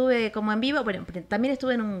que estuve como en vivo, bueno, también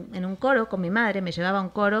estuve en un coro con mi madre, me llevaba a un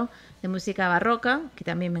coro de música barroca, que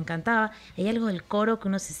también me encantaba. Hay algo del coro que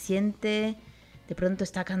uno se siente, de pronto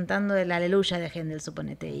está cantando el Aleluya de Händel,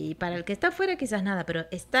 suponete. Y para el que está afuera quizás nada, pero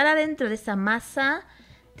estar adentro de esa masa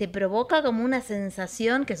te provoca como una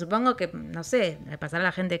sensación que supongo que, no sé, le pasará a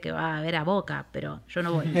la gente que va a ver a Boca, pero yo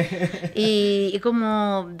no voy. Y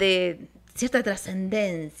como de cierta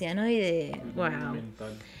trascendencia, ¿no? Y de, wow.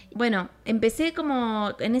 Bueno, empecé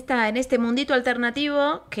como en este mundito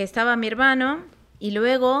alternativo que estaba mi hermano y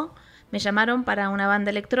luego me llamaron para una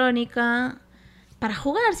banda electrónica para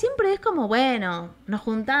jugar. Siempre es como, bueno, nos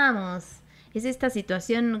juntamos. Es esta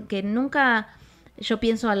situación que nunca yo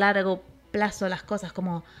pienso a largo plazo las cosas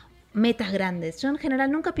como metas grandes. Yo en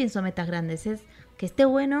general nunca pienso metas grandes. Es que esté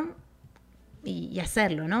bueno y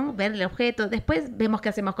hacerlo, ¿no? Ver el objeto. Después vemos qué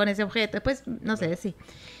hacemos con ese objeto. Después, no sé, sí.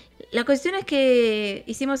 La cuestión es que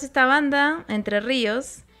hicimos esta banda, Entre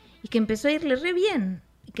Ríos, y que empezó a irle re bien.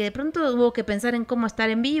 Y que de pronto hubo que pensar en cómo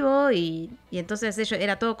estar en vivo y entonces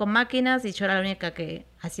era todo con máquinas y yo era la única que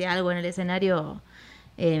hacía algo en el escenario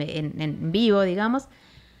en vivo, digamos.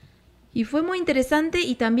 Y fue muy interesante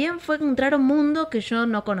y también fue encontrar un mundo que yo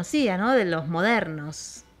no conocía, ¿no? De los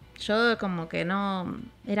modernos. Yo como que no...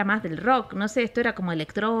 Era más del rock, no sé, esto era como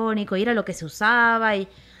electrónico y era lo que se usaba y...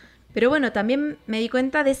 Pero bueno, también me di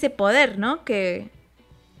cuenta de ese poder, ¿no? Que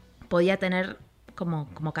podía tener como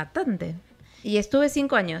cantante. Y estuve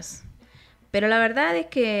 5 años. Pero la verdad es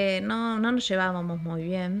que no nos llevábamos muy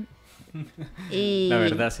bien. Y la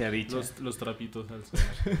verdad se ha dicho. Los trapitos al sol.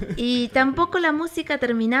 Y tampoco la música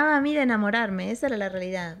terminaba a mí de enamorarme. Esa era la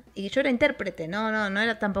realidad. Y yo era intérprete, no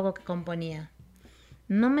era tampoco que componía.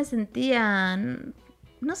 No me sentía...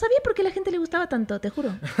 No sabía por qué a la gente le gustaba tanto, te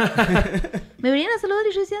juro. Me venían a saludar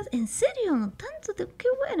y yo decía, ¿en serio? ¿Tanto? ¡Qué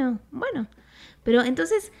bueno! Bueno. Pero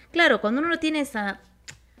entonces, claro, cuando uno no tiene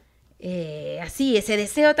ese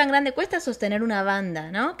deseo tan grande, cuesta sostener una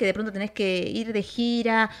banda, ¿no? Que de pronto tenés que ir de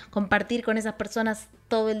gira, compartir con esas personas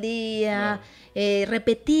todo el día,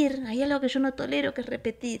 repetir. Hay algo que yo no tolero, que es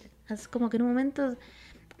repetir. Es como que en un momento...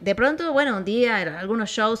 De pronto, bueno, un día,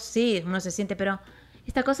 algunos shows, sí, uno se siente, pero...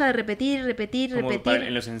 Esta cosa de repetir. Como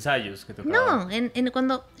en los ensayos que tocaba. No,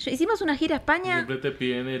 cuando hicimos una gira a España, siempre te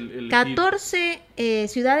piden el 14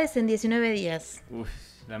 ciudades en 19 días. Uf,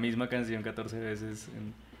 la misma canción 14 veces.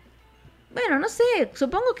 Bueno, no sé,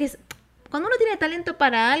 supongo que cuando uno tiene talento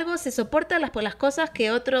para algo, se soporta las cosas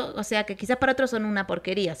que que quizás para otros son una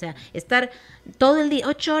porquería. O sea, estar todo el día,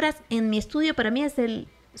 8 horas en mi estudio para mí es el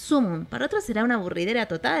sumum. Para otros será una aburridera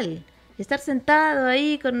total. Estar sentado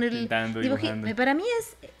ahí con el dibujito, para mí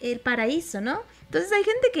es el paraíso, ¿no? Entonces hay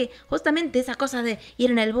gente que justamente esa cosa de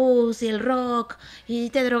ir en el bus y el rock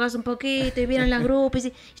y te drogas un poquito y vienen las groupies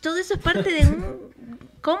y todo eso es parte de un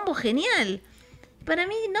combo genial. Para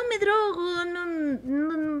mí no me drogo,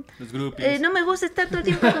 los groupies. No me gusta estar todo el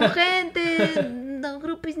tiempo con gente, los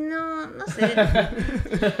groupies no sé.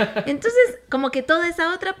 Entonces como que toda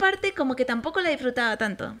esa otra parte como que tampoco la disfrutaba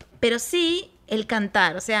tanto, pero sí el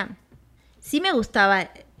cantar, o sea... Sí me gustaba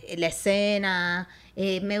la escena,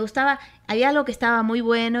 me gustaba, había algo que estaba muy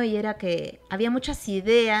bueno y era que había muchas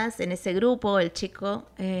ideas en ese grupo, el chico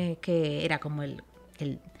que era como el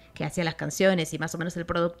que hacía las canciones y más o menos el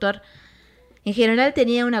productor, en general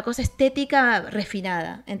tenía una cosa estética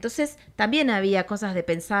refinada, entonces también había cosas de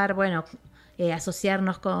pensar, bueno,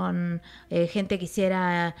 asociarnos con gente que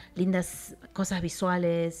hiciera lindas cosas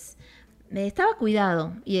visuales, estaba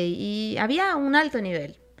cuidado y había un alto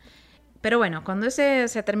nivel. Pero bueno, cuando ese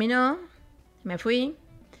se terminó, me fui,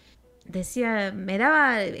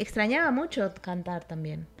 extrañaba mucho cantar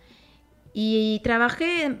también. Y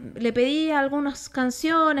trabajé, le pedí algunas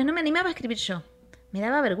canciones, no me animaba a escribir yo, me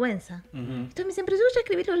daba vergüenza. Uh-huh. Entonces me dicen, pero yo voy a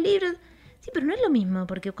escribir los libros. Sí, pero no es lo mismo,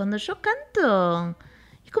 porque cuando yo canto,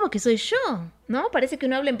 es como que soy yo, ¿no? Parece que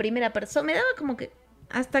uno habla en primera persona, me daba como que...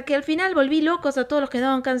 Hasta que al final volví locos a todos los que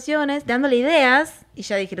daban canciones, dándole ideas, y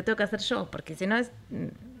ya dije, lo tengo que hacer yo, porque si no es...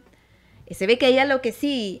 Se ve que hay algo que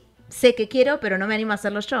sí sé que quiero, pero no me animo a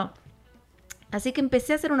hacerlo yo. Así que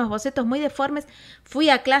empecé a hacer unos bocetos muy deformes. Fui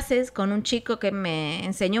a clases con un chico que me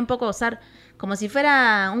enseñó un poco a usar como si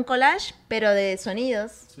fuera un collage, pero de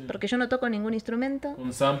sonidos, sí. Porque yo no toco ningún instrumento.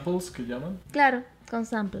 ¿Con samples que llaman? Claro, con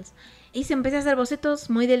samples. Y se empecé a hacer bocetos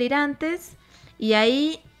muy delirantes. Y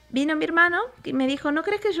ahí vino mi hermano que me dijo, ¿no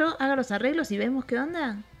crees que yo haga los arreglos y vemos qué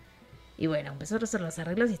onda? Y bueno, empezó a hacer los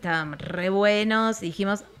arreglos y estaban re buenos. Y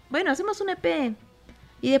dijimos, bueno, hacemos un EP.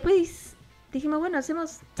 Y después dijimos, bueno,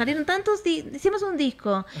 salieron tantos, hicimos un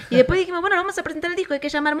disco. Y después dijimos, bueno, vamos a presentar el disco, hay que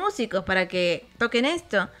llamar músicos para que toquen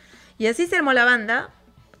esto. Y así se armó la banda,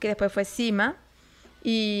 que después fue Cima.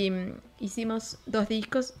 Y hicimos 2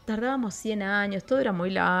 discos, tardábamos 100 años, todo era muy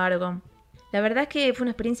largo. La verdad es que fue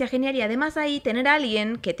una experiencia genial y además ahí tener a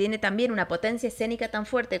alguien que tiene también una potencia escénica tan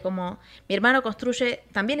fuerte como mi hermano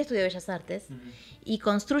también estudió Bellas Artes y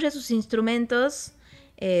construye sus instrumentos,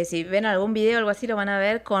 si ven algún video o algo así lo van a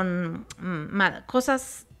ver con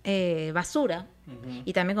cosas basura.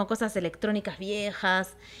 Y también con cosas electrónicas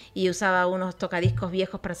viejas y usaba unos tocadiscos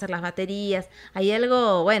viejos para hacer las baterías. Hay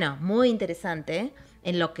algo, bueno, muy interesante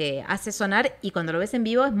en lo que hace sonar y cuando lo ves en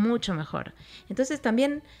vivo es mucho mejor. Entonces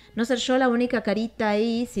también no ser yo la única carita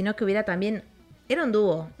ahí, sino que hubiera también, era un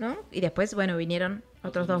dúo, ¿no? Y después, bueno, vinieron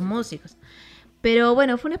otros 2 músicos. Pero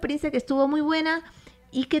bueno, fue una experiencia que estuvo muy buena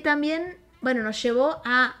y que también, bueno, nos llevó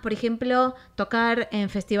a, por ejemplo, tocar en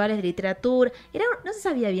festivales de literatura. No se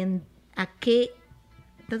sabía bien a qué.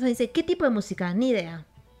 Entonces dice, ¿qué tipo de música? Ni idea.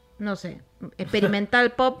 No sé.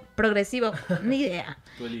 Experimental, pop, progresivo, ni idea.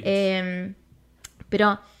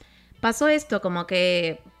 Pero pasó esto como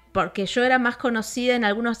que porque yo era más conocida en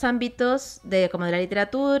algunos ámbitos como de la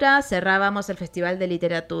literatura, cerrábamos el Festival de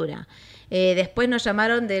Literatura. Después nos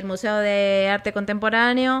llamaron del Museo de Arte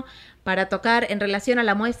Contemporáneo para tocar en relación a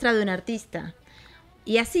la muestra de un artista.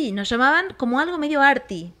 Y así, nos llamaban como algo medio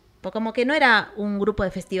arty. Como que no era un grupo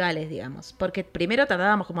de festivales, digamos. Porque primero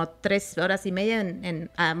tardábamos como 3 horas y media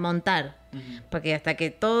a montar. Porque hasta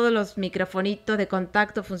que todos los microfonitos de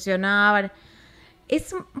contacto funcionaban.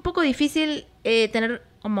 Es un poco difícil tener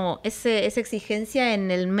como esa exigencia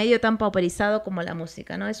en el medio tan pauperizado como la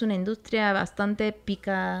música, ¿no? Es una industria bastante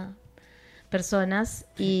pica personas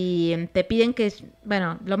y te piden que,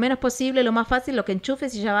 bueno, lo menos posible, lo más fácil, lo que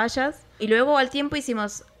enchufes y ya vayas. Y luego al tiempo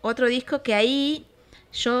hicimos otro disco que ahí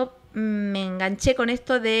yo me enganché con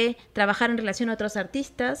esto de trabajar en relación a otros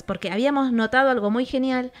artistas, porque habíamos notado algo muy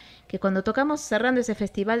genial, que cuando tocamos cerrando ese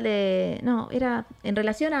festival era en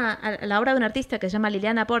relación a la obra de un artista que se llama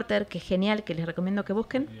Liliana Porter, que es genial, que les recomiendo que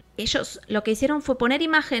busquen. Ellos lo que hicieron fue poner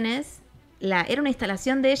imágenes, era una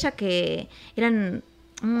instalación de ella que eran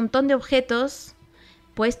un montón de objetos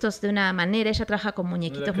puestos de una manera, ella trabaja con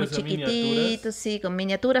muñequitos muy chiquititos, sí, con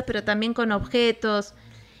miniaturas, pero también con objetos,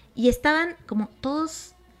 y estaban como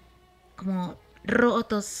todos como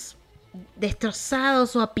rotos,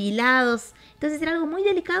 destrozados o apilados. Entonces era algo muy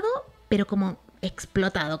delicado, pero como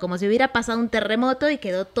explotado, como si hubiera pasado un terremoto y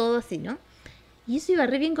quedó todo así, ¿no? Y eso iba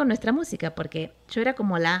re bien con nuestra música, porque yo era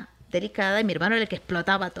como la delicada y mi hermano era el que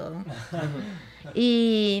explotaba todo.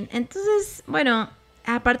 Y entonces, bueno,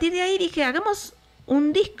 a partir de ahí dije, hagamos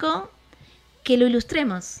un disco que lo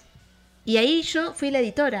ilustremos. Y ahí yo fui la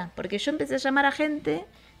editora, porque yo empecé a llamar a gente,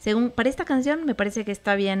 para esta canción me parece que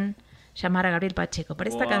está bien llamar a Gabriel Pacheco. Para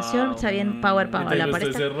esta canción está bien Power Paola. ¿Te gustó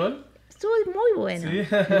ese rol? Estuvo muy bueno.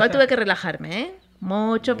 ¿Sí? Igual tuve que relajarme, ¿eh?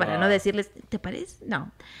 Mucho para no decirles, ¿te parece?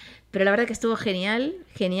 No. Pero la verdad que estuvo genial,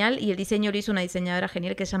 genial. Y el diseño lo hizo una diseñadora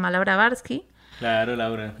genial que se llama Laura Barsky. Claro,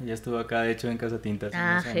 Laura. Ella estuvo acá, de hecho, en Casa Tintas.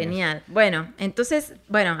 Genial. Bueno, entonces,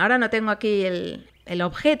 ahora no tengo aquí el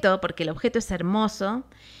objeto, porque el objeto es hermoso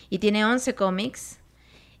y tiene 11 cómics.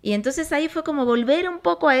 Y entonces ahí fue como volver un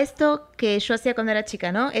poco a esto que yo hacía cuando era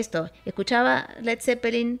chica, ¿no? Escuchaba Led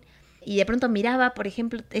Zeppelin y de pronto miraba, por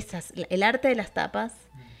ejemplo, el arte de las tapas.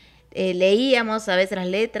 Leíamos a veces las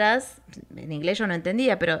letras, en inglés yo no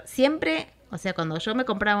entendía, pero siempre, o sea, cuando yo me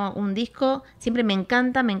compraba un disco, siempre me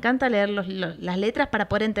encanta leer las letras para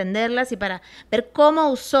poder entenderlas y para ver cómo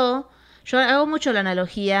usó. Yo hago mucho la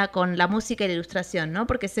analogía con la música y la ilustración, ¿no?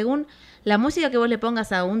 Porque según la música que vos le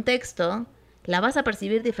pongas a un texto, la vas a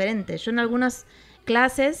percibir diferente. Yo en algunas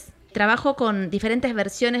clases trabajo con diferentes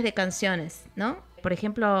versiones de canciones, ¿no? Por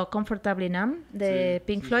ejemplo, Comfortably Numb de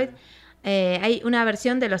Pink Floyd. Hay una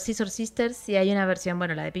versión de los Scissor Sisters y hay una versión,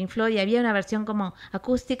 la de Pink Floyd, y había una versión como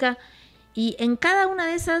acústica. Y en cada una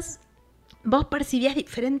de esas vos percibías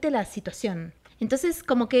diferente la situación. Entonces,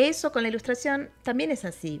 como que eso con la ilustración también es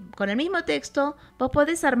así. Con el mismo texto vos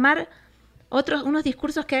podés armar unos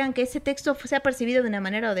discursos que hagan que ese texto sea percibido de una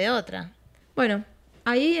manera o de otra. Bueno,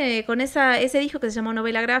 ahí con ese disco que se llamó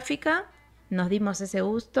Novela Gráfica, nos dimos ese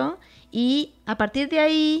gusto y a partir de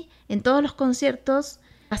ahí, en todos los conciertos,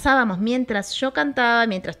 pasábamos mientras yo cantaba,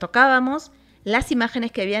 mientras tocábamos, las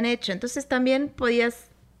imágenes que habían hecho. Entonces también podías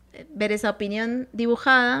ver esa opinión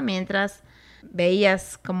dibujada mientras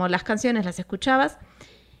veías como las canciones, las escuchabas.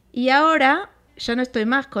 Y ahora ya no estoy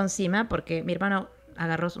más con Cima porque mi hermano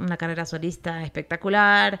agarró una carrera solista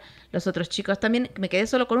espectacular, los otros chicos también, me quedé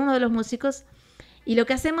solo con uno de los músicos y lo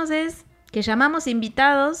que hacemos es que llamamos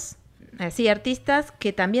invitados, así artistas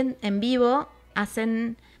que también en vivo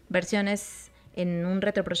hacen versiones en un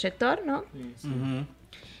retroproyector, ¿no? Ujú.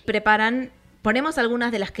 Ponemos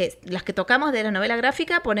algunas de las que tocamos de la novela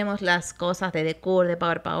gráfica, ponemos las cosas de Decour, de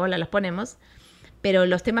Power Paola, las ponemos, pero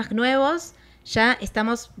los temas nuevos ya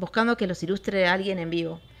estamos buscando que los ilustre alguien en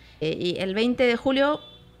vivo. Y el 20 de julio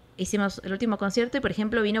hicimos el último concierto y, por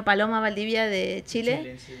ejemplo, vino Paloma Valdivia de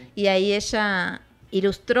Chile, Sí. y ahí ella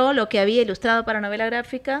ilustró lo que había ilustrado para novela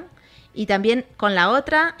gráfica y también con la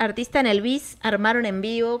otra artista en el BIS armaron en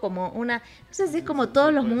vivo como una... No sé si es como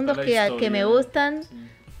todos los cuenta mundos la que historia. me gustan.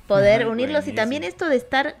 Poder Ajá, unirlos y buenísimo. también esto de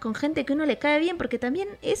estar con gente que uno le cae bien, porque también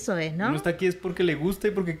eso es, ¿no? Uno está aquí es porque le gusta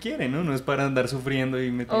y porque quiere, ¿no? No es para andar sufriendo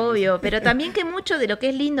y metiendo. Obvio, pero también que mucho de lo que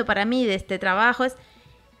es lindo para mí de este trabajo es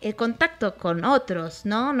el contacto con otros,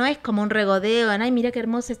 ¿no? No es como un regodeo, ay, mira qué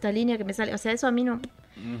hermosa esta línea que me sale. O sea, eso a mí no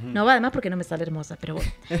va, además porque no me sale hermosa, pero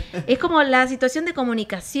bueno. Es como la situación de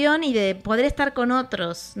comunicación y de poder estar con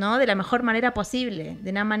otros, ¿no? De la mejor manera posible,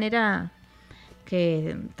 de una manera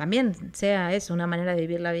que también sea eso, una manera de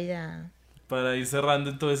vivir la vida. Para ir cerrando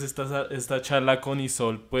entonces esta charla con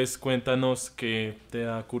Isol, pues cuéntanos qué te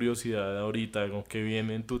da curiosidad ahorita, con qué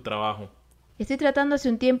viene en tu trabajo. Estoy tratando hace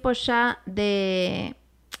un tiempo ya de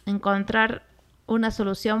encontrar una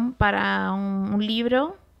solución para un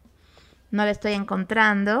libro. No la estoy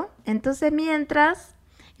encontrando. Entonces, mientras,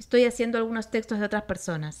 estoy haciendo algunos textos de otras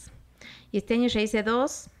personas. Y este año ya hice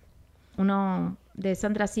 2. Uno de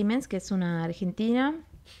Sandra Siemens, que es una argentina.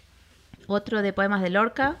 Otro de poemas de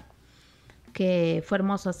Lorca, que fue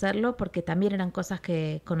hermoso hacerlo porque también eran cosas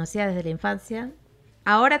que conocía desde la infancia.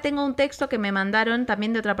 Ahora tengo un texto que me mandaron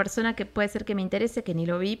también de otra persona que puede ser que me interese, que ni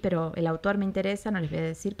lo vi, pero el autor me interesa, no les voy a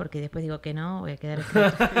decir porque después digo que no, voy a quedar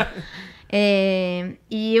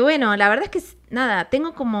y bueno, la verdad es que nada,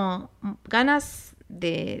 tengo como ganas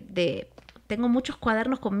tengo muchos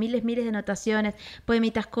cuadernos con miles de anotaciones,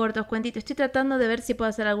 poemitas cortos, cuentitos. Estoy tratando de ver si puedo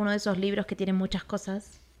hacer alguno de esos libros que tienen muchas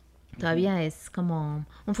cosas. Todavía es como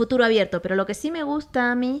un futuro abierto, pero lo que sí me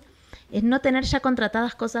gusta a mí es no tener ya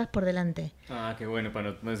contratadas cosas por delante. Ah, qué bueno,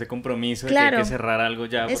 para no ese compromiso de Claro. que hay que cerrar algo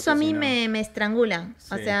ya. Eso a porque mí si no- me estrangula.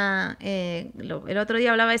 O Sí. sea, el otro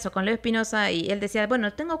día hablaba eso con Leo Espinosa y él decía,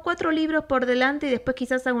 bueno, tengo 4 libros por delante y después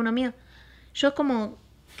quizás hago uno mío. Yo como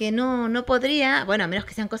que no podría, bueno, a menos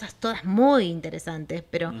que sean cosas todas muy interesantes,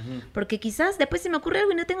 pero Ujú. porque quizás después se me ocurre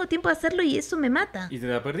algo y no tengo tiempo de hacerlo y eso me mata. Y se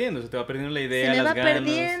te va perdiendo la Se idea, me las va ganas.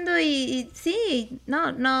 perdiendo y sí,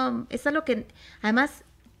 no, es algo que además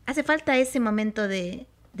hace falta ese momento de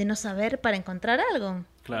no saber para encontrar algo.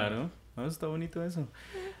 Claro, no, está bonito eso.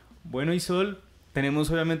 Bueno, Isol, tenemos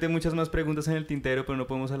obviamente muchas más preguntas en el tintero, pero no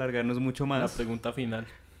podemos alargarnos mucho La más. pregunta final.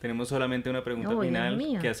 Tenemos solamente una pregunta Uy, Dios final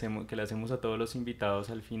mío. que le hacemos a todos los invitados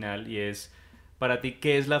al final y es, para ti,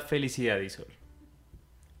 ¿qué es la felicidad, Isol?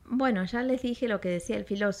 Bueno, ya les dije lo que decía el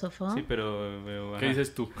filósofo. Sí, pero ¿Qué ajá.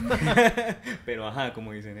 dices tú? Pero ajá,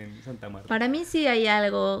 como dicen en Santa Marta. Para mí sí hay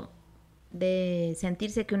algo de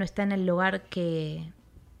sentirse que uno está en el lugar que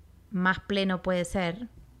más pleno puede ser.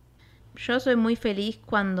 Yo soy muy feliz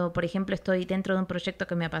cuando, por ejemplo, estoy dentro de un proyecto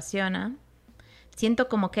que me apasiona. Siento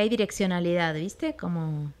como que hay direccionalidad, ¿viste?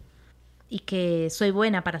 Como... Y que soy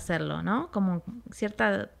buena para hacerlo, ¿no? Como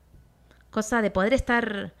cierta cosa de poder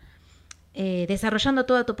estar desarrollando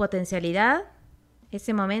toda tu potencialidad.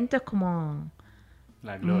 Ese momento es como...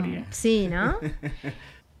 La gloria. Sí, ¿no?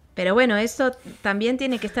 Pero bueno, eso también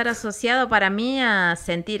tiene que estar asociado para mí a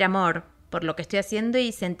sentir amor por lo que estoy haciendo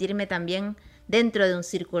y sentirme también dentro de un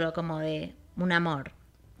círculo como de un amor.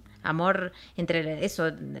 Amor entre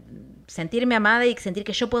eso, sentirme amada y sentir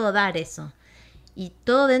que yo puedo dar eso. Y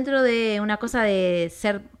todo dentro de una cosa de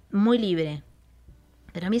ser muy libre.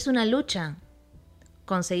 Pero a mí es una lucha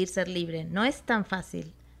conseguir ser libre. No es tan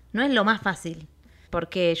fácil. No es lo más fácil.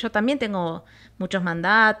 Porque yo también tengo muchos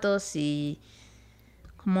mandatos y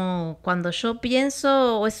como cuando yo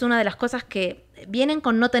pienso, es una de las cosas que vienen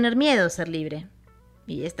con no tener miedo a ser libre.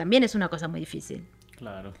 Y también es una cosa muy difícil.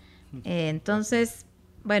 Claro. Entonces,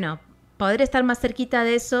 bueno, poder estar más cerquita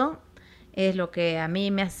de eso es lo que a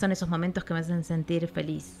mí son esos momentos que me hacen sentir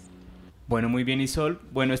feliz. Bueno, muy bien, Isol.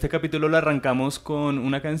 Bueno, este capítulo lo arrancamos con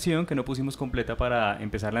una canción que no pusimos completa para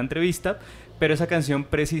empezar la entrevista, pero esa canción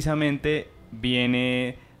precisamente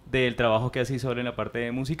viene del trabajo que hace Isol en la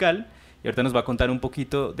parte musical Y ahorita nos va a contar un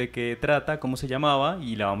poquito de qué trata, cómo se llamaba,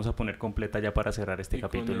 y la vamos a poner completa ya para cerrar este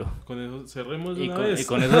capítulo. Con eso cerremos de Y una con, vez. y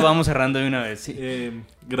con eso vamos cerrando de una vez, sí.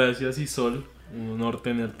 Gracias, Isol. Un honor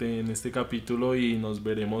tenerte en este capítulo y nos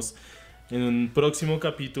veremos en un próximo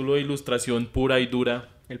capítulo de Ilustración Pura y Dura.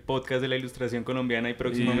 El podcast de la ilustración colombiana y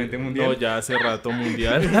próximamente mundial. No, ya hace rato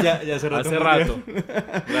mundial. ya hace rato. Hace mundial. rato.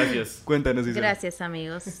 Gracias. Cuéntanos, Isabel. Gracias,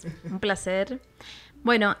 amigos. Un placer.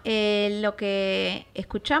 Bueno, lo que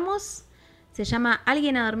escuchamos se llama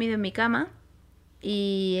Alguien ha dormido en mi cama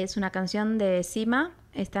y es una canción de Sima.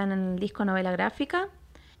 Está en el disco Novela Gráfica.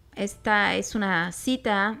 Esta es una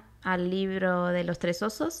cita al libro de los tres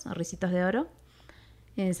osos, Ricitos de Oro.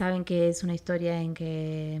 Saben que es una historia en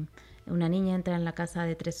que una niña entra en la casa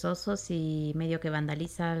de tres osos y medio que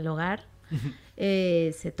vandaliza el hogar.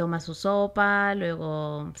 Se toma su sopa,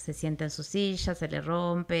 luego se sienta en su silla, se le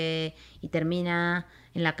rompe y termina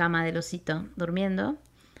en la cama del osito durmiendo.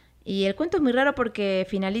 Y el cuento es muy raro porque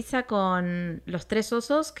finaliza con los tres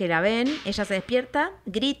osos que la ven, ella se despierta,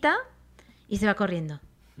 grita y se va corriendo.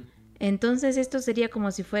 Entonces esto sería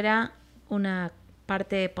como si fuera una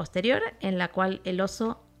parte posterior en la cual el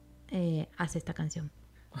oso hace esta canción.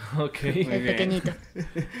 Ok. El bien. pequeñito.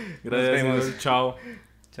 Gracias. vemos. Isol. Chao.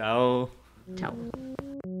 Chao. Chao.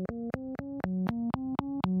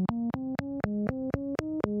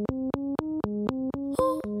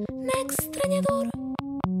 Un extrañador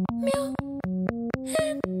mío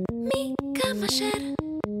en mi cama ayer.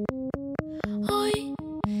 Hoy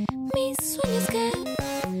mi sueño es que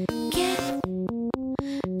quiero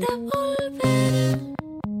volver.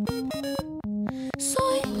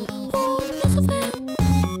 Soy un oso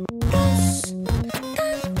feroz,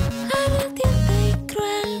 tan ardiente y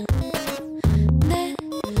cruel, de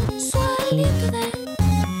su aliento de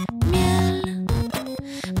miel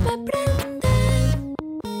me prende.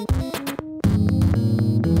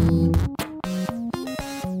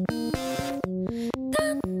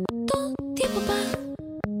 Tanto tiempo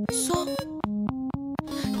pasó,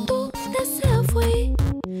 tu deseo fui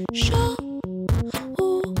yo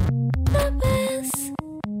una vez.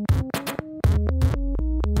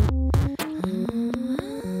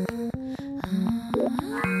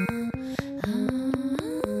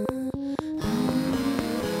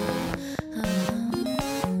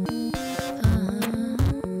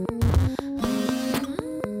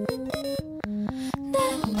 De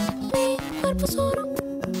mi cuerpo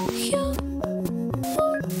surgió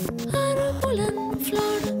un árbol en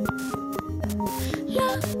flor. La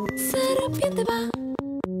serpiente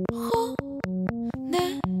bajó de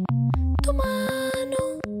tu mano.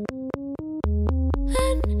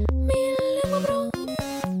 En mi lengua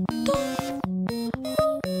brotó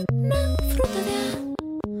una fruta de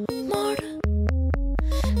amor.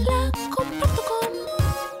 La comparto con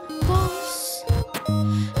vos.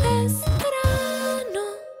 Es verano.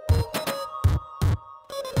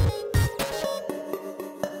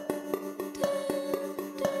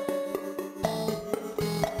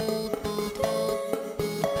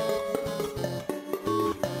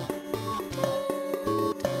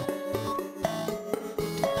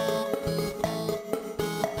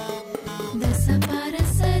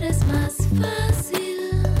 Desaparecer es más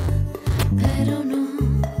fácil, pero no.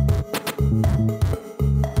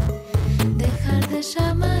 Dejar de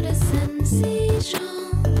llamar es sencillo,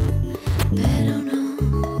 pero no.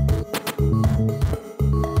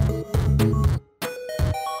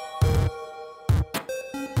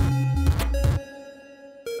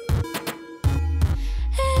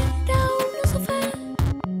 Era un oso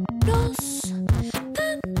feroz,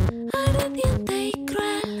 tan ardiente y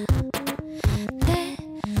cruel, de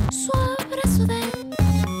su abrazo de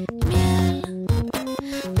miel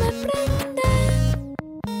me prende.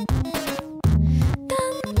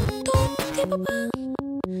 Tanto tiempo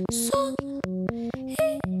pasó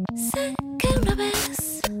y sé que una vez